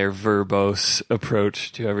defending their verbose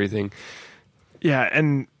approach to everything. Yeah,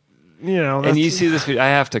 and and you see this video. I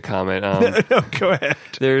have to comment. No, go ahead.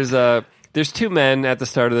 There's two men at the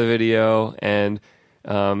start of the video, and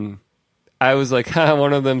I was like,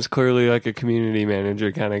 one of them's clearly like a community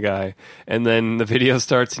manager kind of guy. And then the video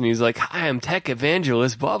starts, and he's like, "Hi, I'm tech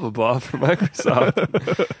evangelist, blah blah blah for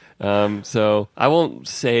Microsoft." So I won't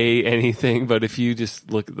say anything, but if you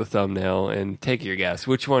just look at the thumbnail and take your guess,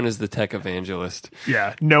 which one is the tech evangelist?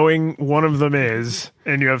 Yeah, knowing one of them is,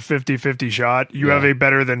 and you have 50-50 shot, you have a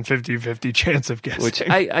better than 50-50 chance of guessing. Which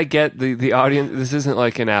I get the audience. This isn't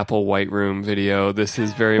like an Apple White Room video. This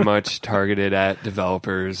is very much targeted at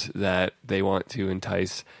developers that they want to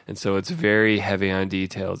entice. And so it's very heavy on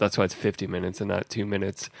details. That's why it's 50 minutes and not 2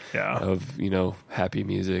 minutes of, happy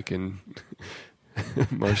music and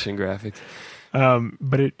motion graphics.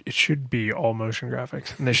 But it should be all motion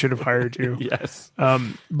graphics, and they should have hired you. Yes.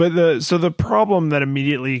 But the problem that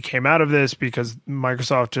immediately came out of this, because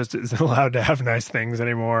Microsoft just isn't allowed to have nice things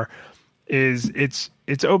anymore, is it's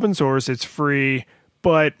open source, it's free,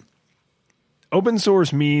 but open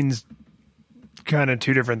source means kind of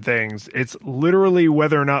two different things. It's literally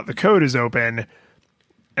whether or not the code is open,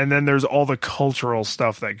 and then there's all the cultural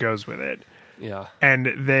stuff that goes with it. Yeah.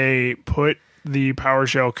 And they put the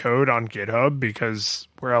PowerShell code on GitHub, because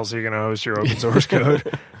where else are you going to host your open source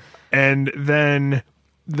code? And then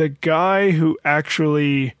the guy who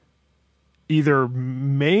actually either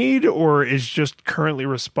made or is just currently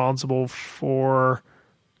responsible for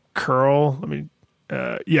curl,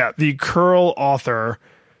 the curl author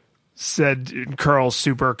said curl's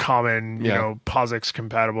super common, POSIX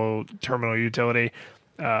compatible terminal utility.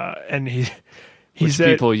 And Which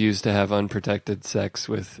said, people used to have unprotected sex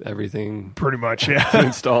with everything pretty much, to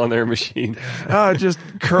install on their machine. Just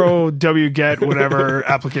curl wget whatever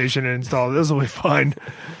application and install. This will be fine.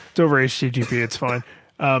 It's over HTTP. It's fine.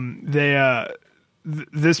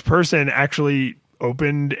 This person actually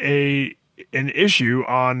opened an issue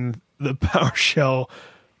on the PowerShell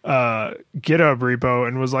GitHub repo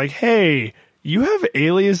and was like, "Hey, you have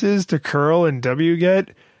aliases to curl and wget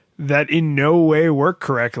that in no way work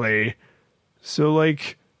correctly. So,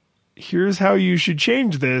 here's how you should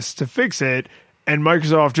change this to fix it." And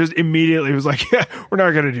Microsoft just immediately was like, "Yeah, we're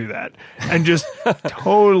not going to do that," and just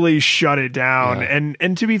totally shut it down. Yeah.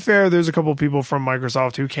 And to be fair, there's a couple of people from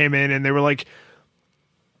Microsoft who came in and they were like,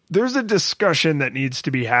 "There's a discussion that needs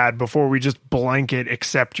to be had before we just blanket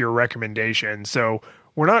accept your recommendation. So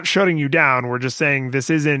we're not shutting you down. We're just saying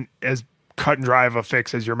this isn't as cut and dry of a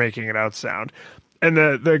fix as you're making it out sound." And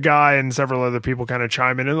the guy and several other people kind of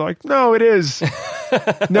chime in and like, "No, it is.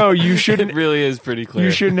 No, you shouldn't." It really is pretty clear.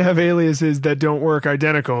 You shouldn't have aliases that don't work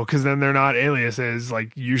identical, because then they're not aliases.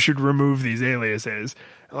 You should remove these aliases.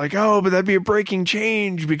 Like, "Oh, but that'd be a breaking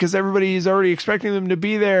change because everybody's already expecting them to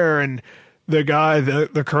be there." And the guy,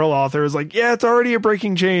 the curl author, is like, "Yeah, it's already a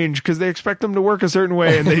breaking change because they expect them to work a certain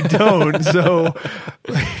way and they don't." So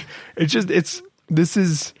this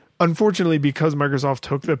is unfortunately, because Microsoft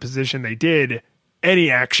took the position they did,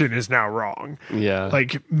 any action is now wrong. Yeah.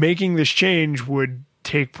 Making this change would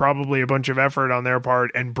take probably a bunch of effort on their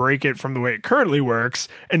part and break it from the way it currently works,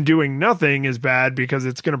 and doing nothing is bad because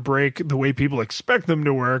it's going to break the way people expect them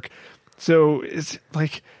to work. So it's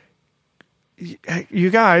like,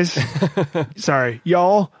 you guys, sorry,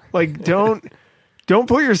 y'all, don't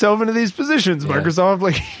put yourself into these positions,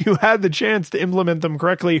 Microsoft. You had the chance to implement them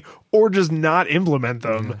correctly or just not implement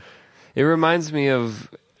them. Yeah. It reminds me of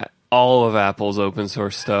all of Apple's open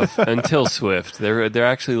source stuff until Swift. They're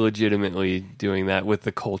actually legitimately doing that with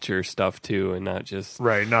the culture stuff too, and not just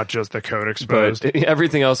the code exposed. But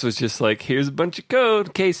everything else was just like, here's a bunch of code,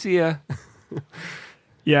 okay, see ya.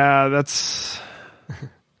 Yeah, that's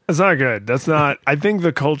not good. That's not. I think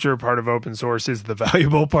the culture part of open source is the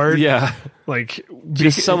valuable part. Yeah,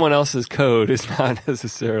 just someone else's code is not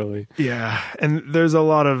necessarily. Yeah, and there's a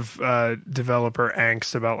lot of developer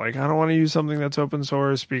angst about I don't want to use something that's open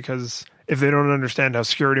source because if they don't understand how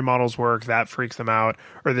security models work, that freaks them out.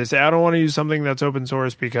 Or they say, I don't want to use something that's open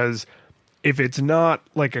source because if it's not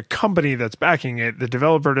a company that's backing it, the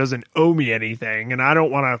developer doesn't owe me anything, and I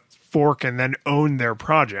don't want to fork and then own their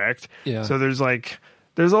project. Yeah. So there's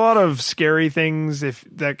a lot of scary things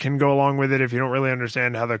that can go along with it if you don't really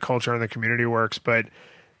understand how the culture and the community works. But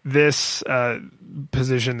this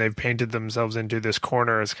position they've painted themselves into, this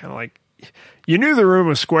corner, is kind of you knew the room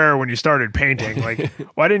was square when you started painting. Like,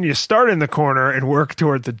 why didn't you start in the corner and work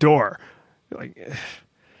toward the door? Like,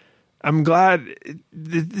 I'm glad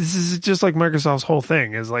this is just like Microsoft's whole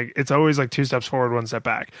thing is like, it's always like 2 steps forward, 1 step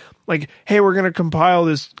back. Like, hey, we're going to compile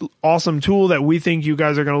this awesome tool that we think you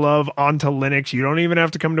guys are going to love onto Linux. You don't even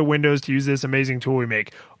have to come to Windows to use this amazing tool we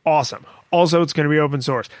make. Awesome. Also, it's going to be open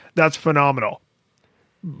source. That's phenomenal.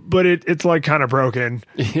 But it's like kind of broken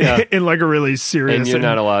in like a really serious and you're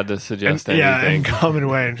not allowed to suggest anything. Yeah, in common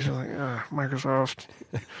way. And she's like, Microsoft,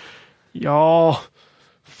 y'all,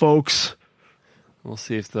 folks. We'll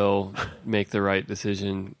see if they'll make the right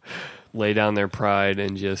decision, lay down their pride,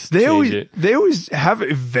 and just change it. They always have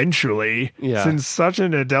eventually, since Satya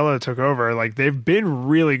Nadella took over, like they've been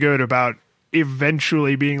really good about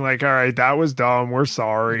eventually being like, all right, that was dumb, we're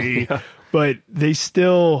sorry. But they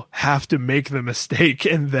still have to make the mistake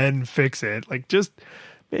and then fix it. Like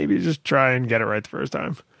maybe just try and get it right the first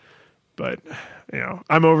time. But,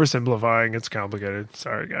 I'm oversimplifying. It's complicated.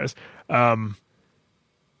 Sorry, guys.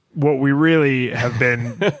 What we really have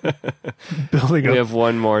been building up. We have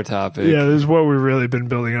one more topic. Yeah, this is what we've really been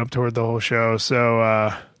building up toward the whole show.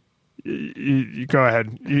 So you go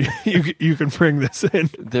ahead. You can bring this in.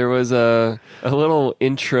 There was a little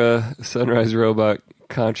intra Sunrise Robot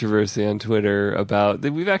controversy on Twitter about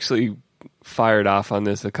that. We've actually fired off on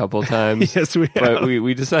this a couple times. Yes, we have. But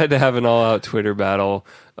we decided to have an all-out Twitter battle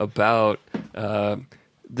about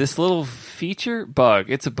this little feature bug.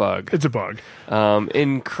 It's a bug. It's a bug.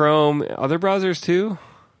 In Chrome, other browsers too?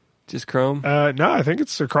 Just Chrome? No, I think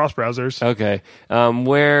it's across browsers. Okay.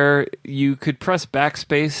 Where you could press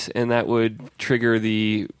backspace and that would trigger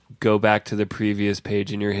the go back to the previous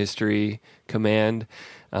page in your history command.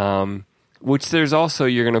 Which there's also,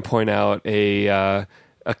 you're going to point out, a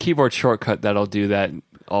keyboard shortcut that'll do that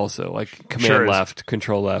also, like command left,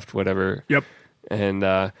 control left, whatever. Yep.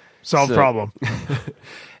 And solved problem.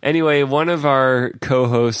 Anyway, one of our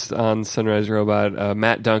co-hosts on Sunrise Robot,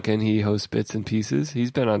 Matt Duncan, he hosts Bits and Pieces. He's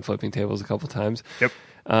been on Flipping Tables a couple times. Yep.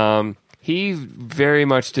 He very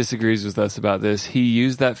much disagrees with us about this. He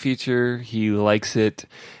used that feature. He likes it.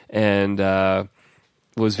 And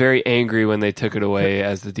was very angry when they took it away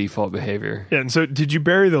as the default behavior. Yeah, and so did you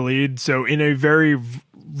bury the lead? So in a very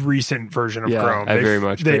recent version of Chrome, I very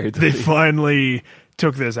much buried the lead. They finally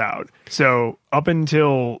took this out. So up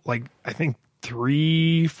until like I think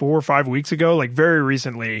 3, 4, 5 weeks ago, like very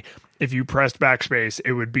recently, if you pressed backspace,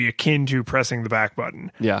 it would be akin to pressing the back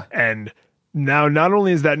button. Yeah. And now, not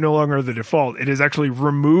only is that no longer the default, it is actually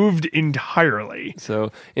removed entirely.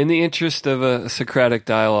 So, in the interest of a Socratic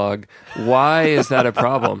dialogue, why is that a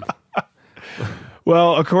problem?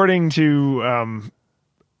 Well, according to,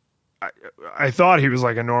 I thought he was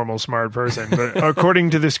like a normal smart person, but according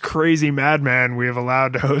to this crazy madman we have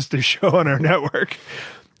allowed to host a show on our network,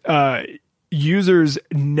 users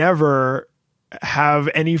never have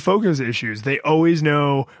any focus issues. They always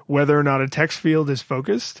know whether or not a text field is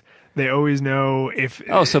focused. They always know if...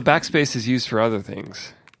 Oh, so backspace is used for other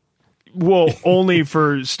things. Well, only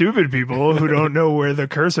for stupid people who don't know where the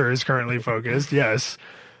cursor is currently focused, yes.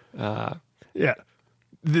 Yeah.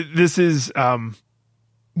 This is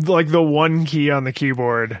like the one key on the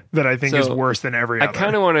keyboard that I think is worse than every other. I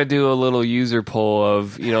kind of want to do a little user poll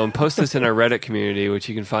of, and post this in our Reddit community, which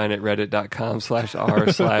you can find at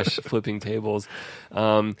reddit.com/r/flippingtables.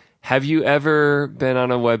 Have you ever been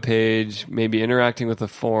on a web page, maybe interacting with a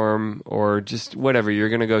form or just whatever, you're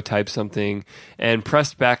going to go type something and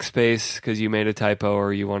pressed backspace because you made a typo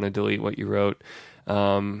or you want to delete what you wrote,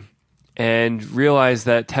 and realize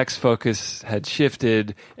that text focus had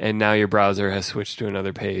shifted and now your browser has switched to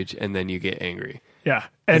another page and then you get angry? Yeah.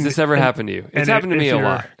 Has this ever happened to you? It's happened to me a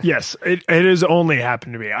lot. Yes, it has only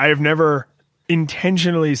happened to me. I have never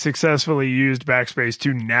intentionally successfully used backspace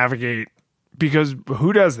to navigate, because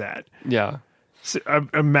who does that? Yeah.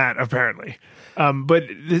 Matt, apparently. But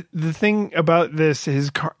the thing about this,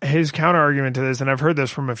 his counter argument to this, and I've heard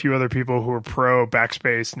this from a few other people who are pro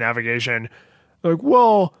backspace navigation, like,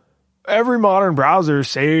 well, every modern browser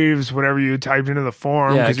saves whatever you typed into the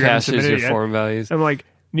form. Yeah, it you caches your form values. I'm like,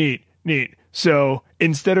 neat. So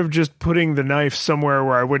instead of just putting the knife somewhere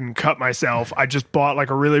where I wouldn't cut myself, I just bought like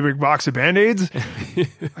a really big box of Band-Aids.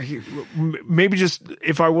 Maybe just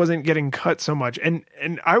if I wasn't getting cut so much. And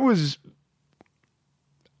I was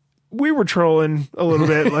we were trolling a little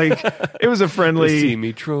bit. Like, it was a friendly, see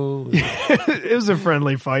me troll. it was a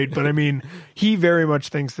friendly fight, but I mean, he very much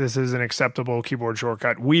thinks this is an acceptable keyboard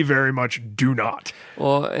shortcut. We very much do not.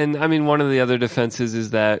 Well, and I mean, one of the other defenses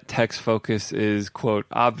is that text focus is, quote,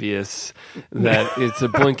 obvious, that it's a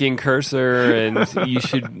blinking cursor and you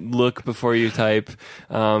should look before you type.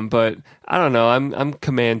 But I don't know. I'm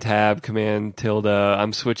command tab, command tilde.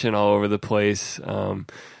 I'm switching all over the place.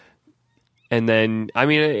 And then, I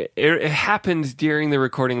mean, it happened during the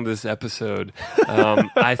recording of this episode.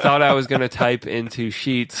 I thought I was going to type into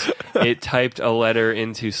Sheets. It typed a letter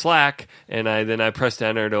into Slack, and I pressed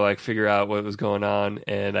enter to like figure out what was going on,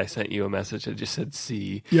 and I sent you a message that just said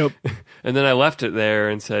C. Yep. And then I left it there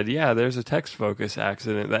and said, yeah, there's a text focus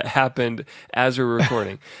accident that happened as we're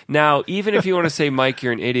recording. Now, even if you want to say, Mike,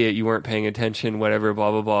 you're an idiot, you weren't paying attention, whatever,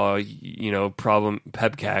 blah, blah, blah, problem,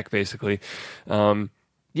 pebcac, basically.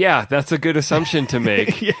 Yeah, that's a good assumption to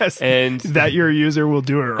make. Yes, and that your user will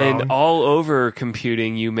do it wrong. And all over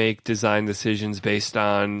computing, you make design decisions based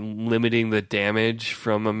on limiting the damage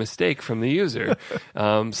from a mistake from the user.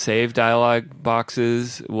 Save dialog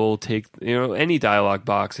boxes will take, any dialog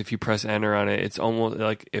box. If you press enter on it, it's almost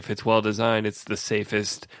like if it's well designed, it's the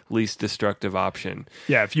safest, least destructive option.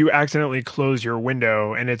 Yeah, if you accidentally close your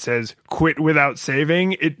window and it says quit without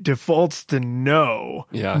saving, it defaults to no.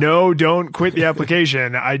 Yeah. No, don't quit the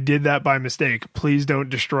application. I did that by mistake. Please don't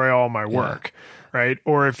destroy all my work. Yeah. Right?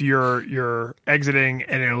 Or if you're exiting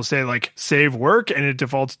and it'll say like save work and it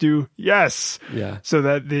defaults to yes. Yeah. So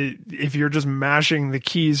that if you're just mashing the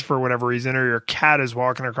keys for whatever reason, or your cat is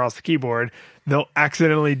walking across the keyboard, they'll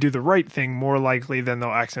accidentally do the right thing more likely than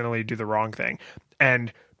they'll accidentally do the wrong thing.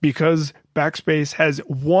 And because backspace has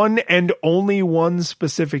one and only one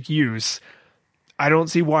specific use, I don't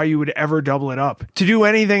see why you would ever double it up to do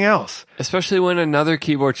anything else. Especially when another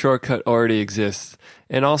keyboard shortcut already exists.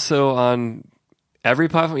 And also on every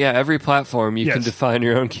platform, you can define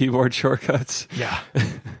your own keyboard shortcuts. Yeah.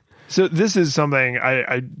 So this is something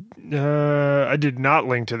I did not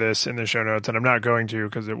link to this in the show notes, and I'm not going to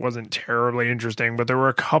because it wasn't terribly interesting, but there were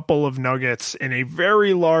a couple of nuggets in a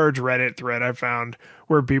very large Reddit thread I found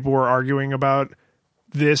where people were arguing about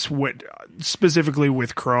this specifically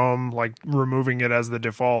with Chrome, like removing it as the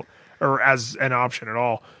default or as an option at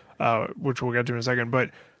all, which we'll get to in a second. But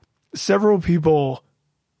several people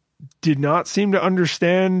did not seem to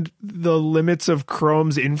understand the limits of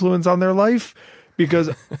Chrome's influence on their life, because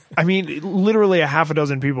I mean, literally a half a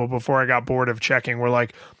dozen people before I got bored of checking were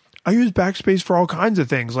like, I use backspace for all kinds of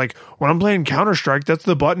things. Like when I'm playing Counter-Strike, that's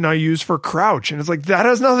the button I use for crouch. And it's like, that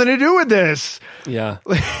has nothing to do with this. Yeah.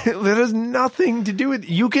 That has nothing to do with,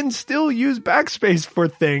 you can still use backspace for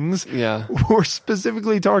things. Yeah. We're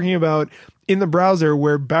specifically talking about in the browser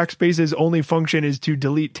where backspace's only function is to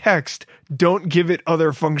delete text. Don't give it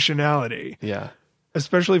other functionality. Yeah.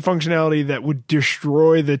 Especially functionality that would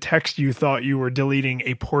destroy the text you thought you were deleting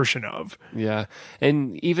a portion of. Yeah.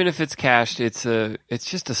 And even if it's cached, it's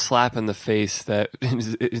just a slap in the face that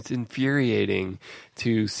it's infuriating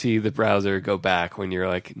to see the browser go back when you're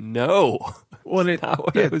like, no. Well,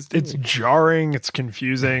 it's jarring, it's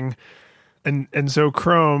confusing. And so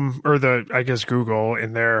Chrome, or I guess Google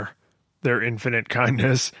in their infinite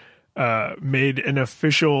kindness, made an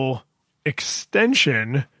official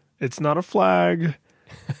extension. It's not a flag.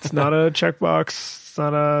 It's not a checkbox. It's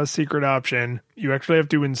not a secret option. You actually have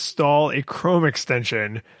to install a Chrome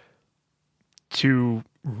extension to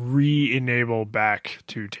re-enable back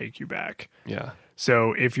to take you back. Yeah.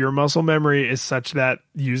 So if your muscle memory is such that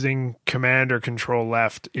using Command or Control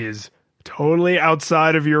Left is totally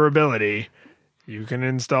outside of your ability, you can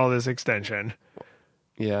install this extension.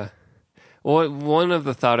 Yeah. Well, one of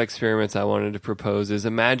the thought experiments I wanted to propose is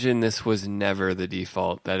imagine this was never the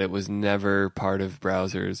default, that it was never part of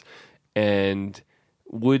browsers. And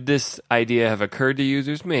would this idea have occurred to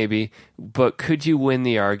users? Maybe. But could you win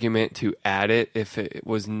the argument to add it if it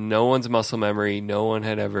was no one's muscle memory, no one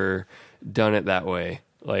had ever done it that way?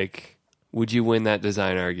 Like, would you win that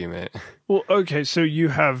design argument? Well, okay, so you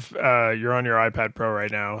have, you're on your iPad Pro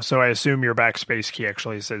right now, so I assume your backspace key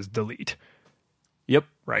actually says delete. Yep.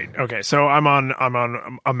 Right. Okay. So I'm on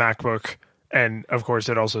a MacBook, and of course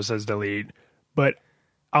it also says delete. But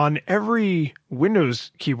on every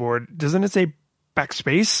Windows keyboard, doesn't it say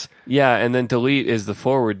backspace? Yeah, and then delete is the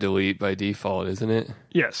forward delete by default, isn't it?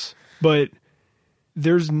 Yes, but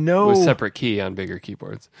there's no with separate key on bigger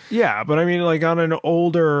keyboards. Yeah, but I mean, like on an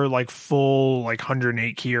older, like full, like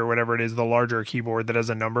 108 key or whatever it is, the larger keyboard that has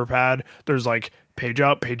a number pad, there's like page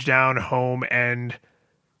up, page down, home, end.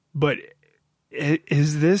 But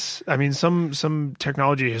is this, I mean, some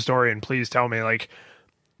technology historian, please tell me, like,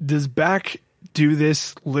 does back do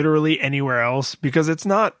this literally anywhere else because it's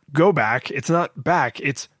not go back, it's not back,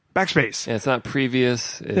 it's backspace. Yeah, it's not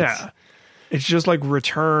previous. It's just like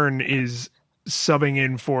return is subbing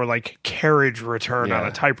in for like carriage return on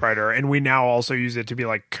a typewriter, and we now also use it to be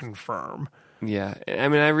like confirm. Yeah, I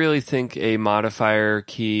mean, I really think a modifier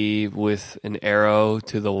key with an arrow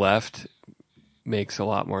to the left makes a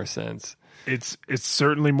lot more sense. It's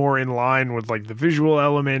certainly more in line with like the visual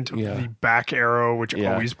element of the back arrow, which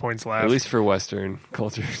always points left. At least for Western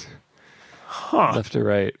cultures. Left to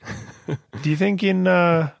right. Do you think in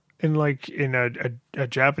a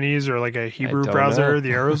Japanese or like a Hebrew browser,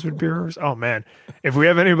 the arrows would be reversed? Oh man. If we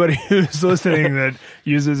have anybody who's listening that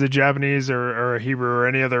uses a Japanese or a Hebrew or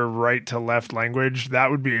any other right to left language, that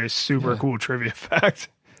would be a super cool trivia fact.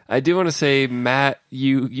 I do want to say, Matt,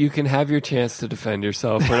 you can have your chance to defend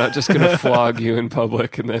yourself. We're not just going to flog you in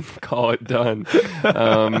public and then call it done.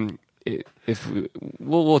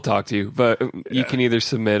 We'll talk to you, but you can either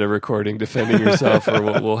submit a recording defending yourself, or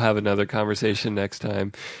we'll have another conversation next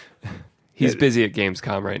time. He's busy at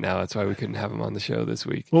Gamescom right now. That's why we couldn't have him on the show this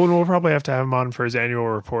week. Well, we'll probably have to have him on for his annual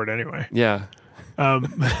report anyway. Yeah. But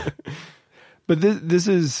this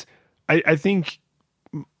is, I think,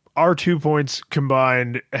 our 2 points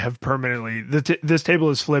combined have permanently this table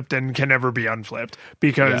is flipped and can never be unflipped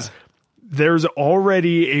because there's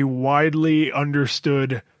already a widely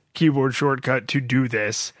understood keyboard shortcut to do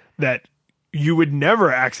this that you would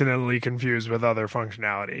never accidentally confuse with other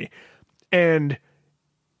functionality. And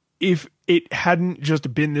if it hadn't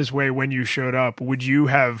just been this way when you showed up, would you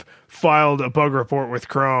have filed a bug report with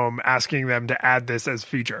Chrome asking them to add this as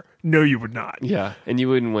feature? No, you would not. Yeah, and you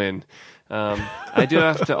wouldn't win. I do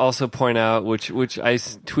have to also point out, which I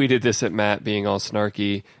tweeted this at Matt being all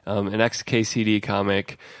snarky, an XKCD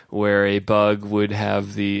comic where a bug would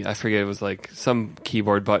have I forget, it was like some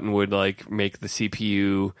keyboard button would like make the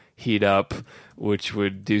CPU heat up, which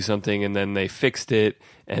would do something, and then they fixed it,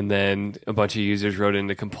 and then a bunch of users wrote in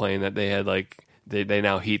to complain that they had like they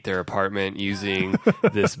now heat their apartment using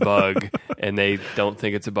this bug, and they don't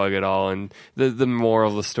think it's a bug at all. And the moral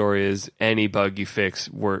of the story is any bug you fix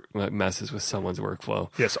messes with someone's workflow.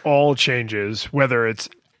 Yes, all changes, whether it's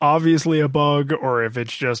obviously a bug or if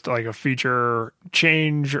it's just like a feature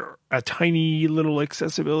change, or a tiny little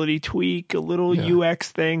accessibility tweak, a little UX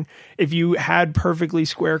thing. If you had perfectly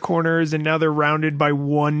square corners and now they're rounded by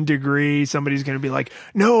 1 degree, somebody's going to be like,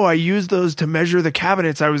 no, I used those to measure the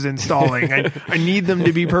cabinets I was installing. I need them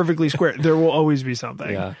to be perfectly square. There will always be something.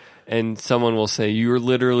 Yeah. And someone will say, you're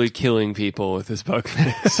literally killing people with this bug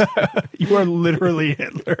fix. You are literally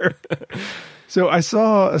Hitler. So I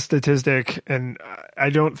saw a statistic, and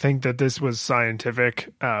I don't think that this was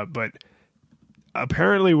scientific, but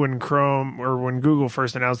apparently when Google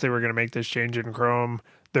first announced they were going to make this change in Chrome,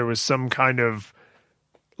 there was some kind of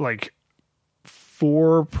like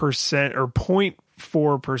 4% or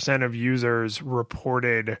 0.4% of users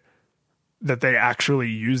reported that they actually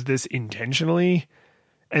use this intentionally.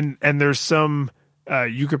 And there's some,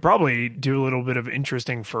 you could probably do a little bit of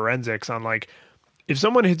interesting forensics on like, if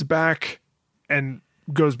someone hits back and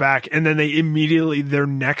goes back and then they immediately, their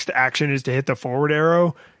next action is to hit the forward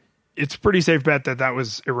arrow, it's a pretty safe bet that that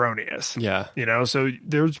was erroneous. Yeah. You know, so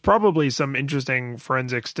there's probably some interesting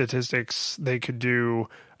forensic statistics they could do,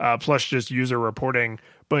 plus just user reporting.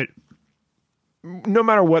 But no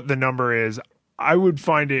matter what the number is, I would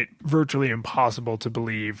find it virtually impossible to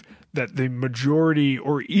believe that the majority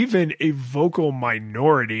or even a vocal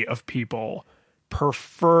minority of people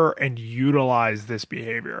prefer and utilize this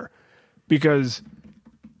behavior, because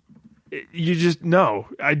you just no,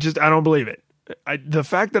 I don't believe it. The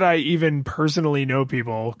fact that I even personally know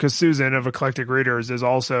people, because Susan of Eclectic Readers is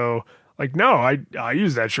also like, no, I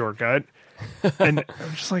use that shortcut. And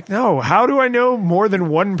I'm just like, no, how do I know more than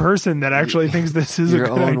one person that actually thinks this is a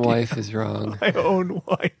good idea? Your own wife is wrong. My own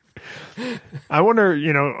wife. I wonder,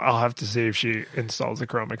 I'll have to see if she installs the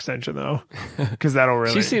Chrome extension, though, because that'll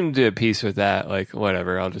really... She seemed to be at peace with that. Like,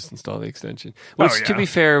 whatever, I'll just install the extension. Which, to be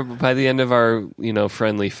fair, by the end of our,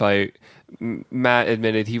 friendly fight, Matt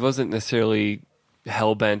admitted he wasn't necessarily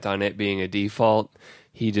hell-bent on it being a default.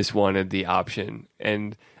 He just wanted the option.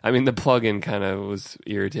 And, I mean, the plugin kind of was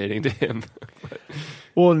irritating to him.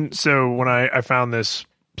 Well, and so when I found this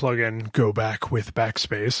plugin, Go Back with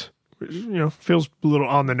Backspace, which, feels a little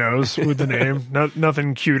on the nose with the name.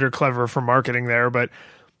 Nothing cute or clever for marketing there, but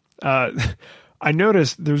I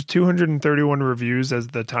noticed there's 231 reviews as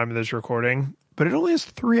the time of this recording, but it only has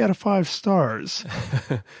 3 out of 5 stars.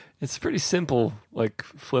 It's pretty simple, like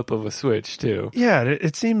flip of a switch too. Yeah,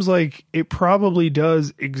 it seems like it probably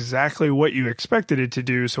does exactly what you expected it to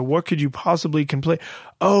do. So what could you possibly complain?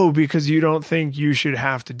 Oh, because you don't think you should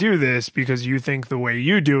have to do this because you think the way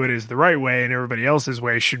you do it is the right way and everybody else's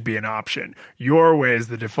way should be an option. Your way is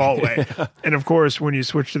the default way. And of course, when you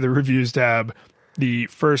switch to the reviews tab, the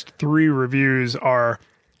first 3 reviews are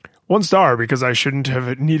 1 star because I shouldn't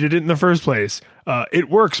have needed it in the first place. It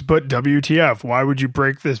works, but WTF? Why would you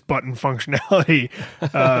break this button functionality?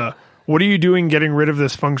 What are you doing getting rid of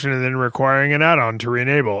this function and then requiring an add-on to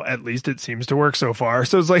re-enable? At least it seems to work so far.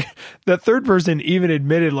 So it's like that third person even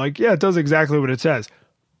admitted like, yeah, it does exactly what it says,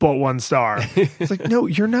 but 1 star. It's like, no,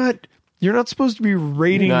 you're not supposed to be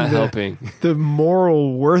rating the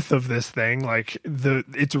moral worth of this thing, like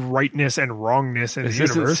its rightness and wrongness in the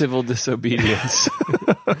universe. This isn't civil disobedience.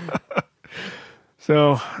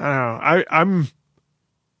 So I don't know. I'm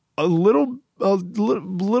a little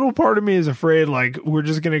part of me is afraid like we're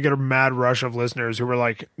just gonna get a mad rush of listeners who are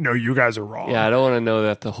like, no, you guys are wrong. Yeah, I don't want to know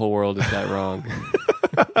that the whole world is that wrong.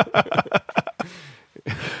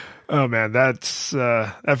 Oh man, that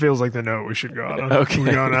feels like the note we should go out on. Okay.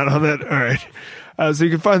 We're going out on that. All right. So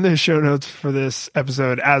you can find the show notes for this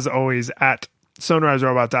episode as always at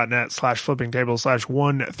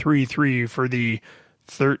sunriserobot.net/flippingtables/133 for the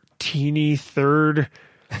 13th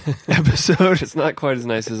episode. It's not quite as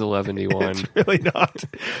nice as 11-1. It's really not.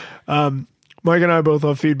 Mike and I both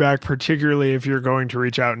love feedback, particularly if you're going to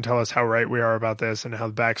reach out and tell us how right we are about this and how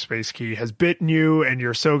the backspace key has bitten you and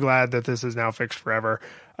you're so glad that this is now fixed forever.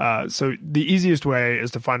 So the easiest way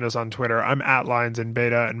is to find us on Twitter. I'm at Lions in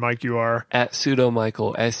Beta, and Mike, you are? At Sudo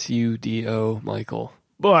Michael, SUDO Michael.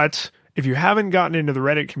 But if you haven't gotten into the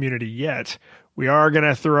Reddit community yet, we are going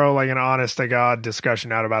to throw like an honest-to-God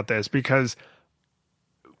discussion out about this because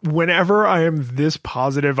whenever I am this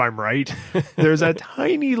positive I'm right, there's a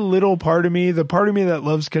tiny little part of me, the part of me that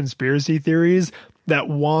loves conspiracy theories, that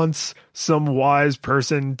wants some wise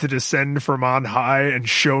person to descend from on high and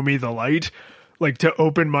show me the light, like to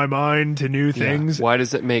open my mind to new things. Why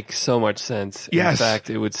does it make so much sense? Yes. In fact,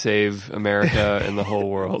 it would save America and the whole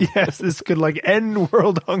world. Yes, this could like end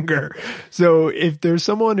world hunger. So if there's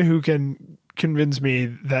someone who can convince me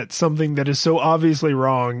that something that is so obviously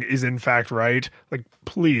wrong is in fact right, like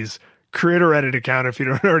please create a Reddit account if you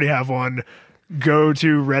don't already have one. Go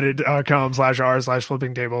to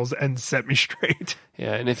reddit.com/r/flippingtables and set me straight.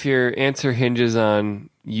 Yeah, and if your answer hinges on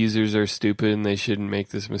users are stupid and they shouldn't make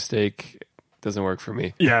this mistake, it doesn't work for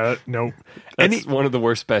me. Yeah, no. That's one of the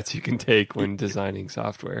worst bets you can take when designing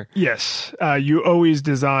software. Yes, you always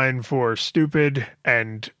design for stupid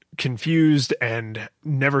and confused and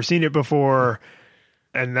never seen it before.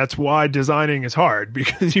 And that's why designing is hard,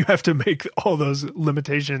 because you have to make all those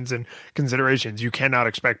limitations and considerations. You cannot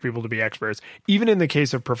expect people to be experts, even in the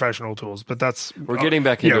case of professional tools. But that's... We're getting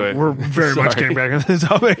back into it. We're very much getting back into the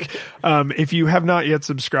topic. If you have not yet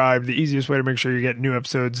subscribed, the easiest way to make sure you get new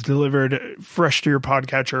episodes delivered fresh to your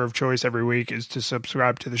podcatcher of choice every week is to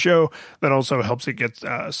subscribe to the show. That also helps it get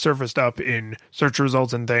surfaced up in search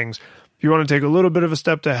results and things. If you want to take a little bit of a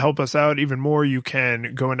step to help us out even more, you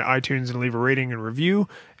can go into iTunes and leave a rating and review.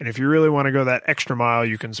 And if you really want to go that extra mile,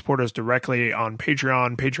 you can support us directly on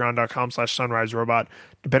Patreon, patreon.com/sunriserobot.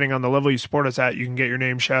 Depending on the level you support us at, you can get your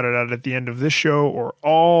name shouted out at the end of this show or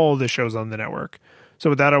all the shows on the network.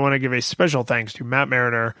 So with that, I want to give a special thanks to Matt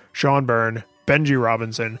Mariner, Sean Byrne, Benji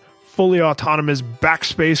Robinson, fully autonomous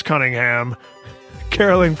Backspace Cunningham,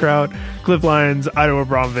 Carolyn Kraut, Cliff Lyons, Ido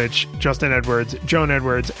Abramovich, Justin Edwards, Joan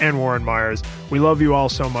Edwards, and Warren Myers. We love you all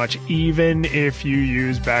so much, even if you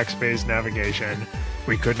use backspace navigation.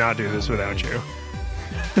 We could not do this without you.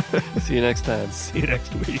 See you next time. See you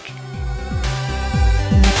next week.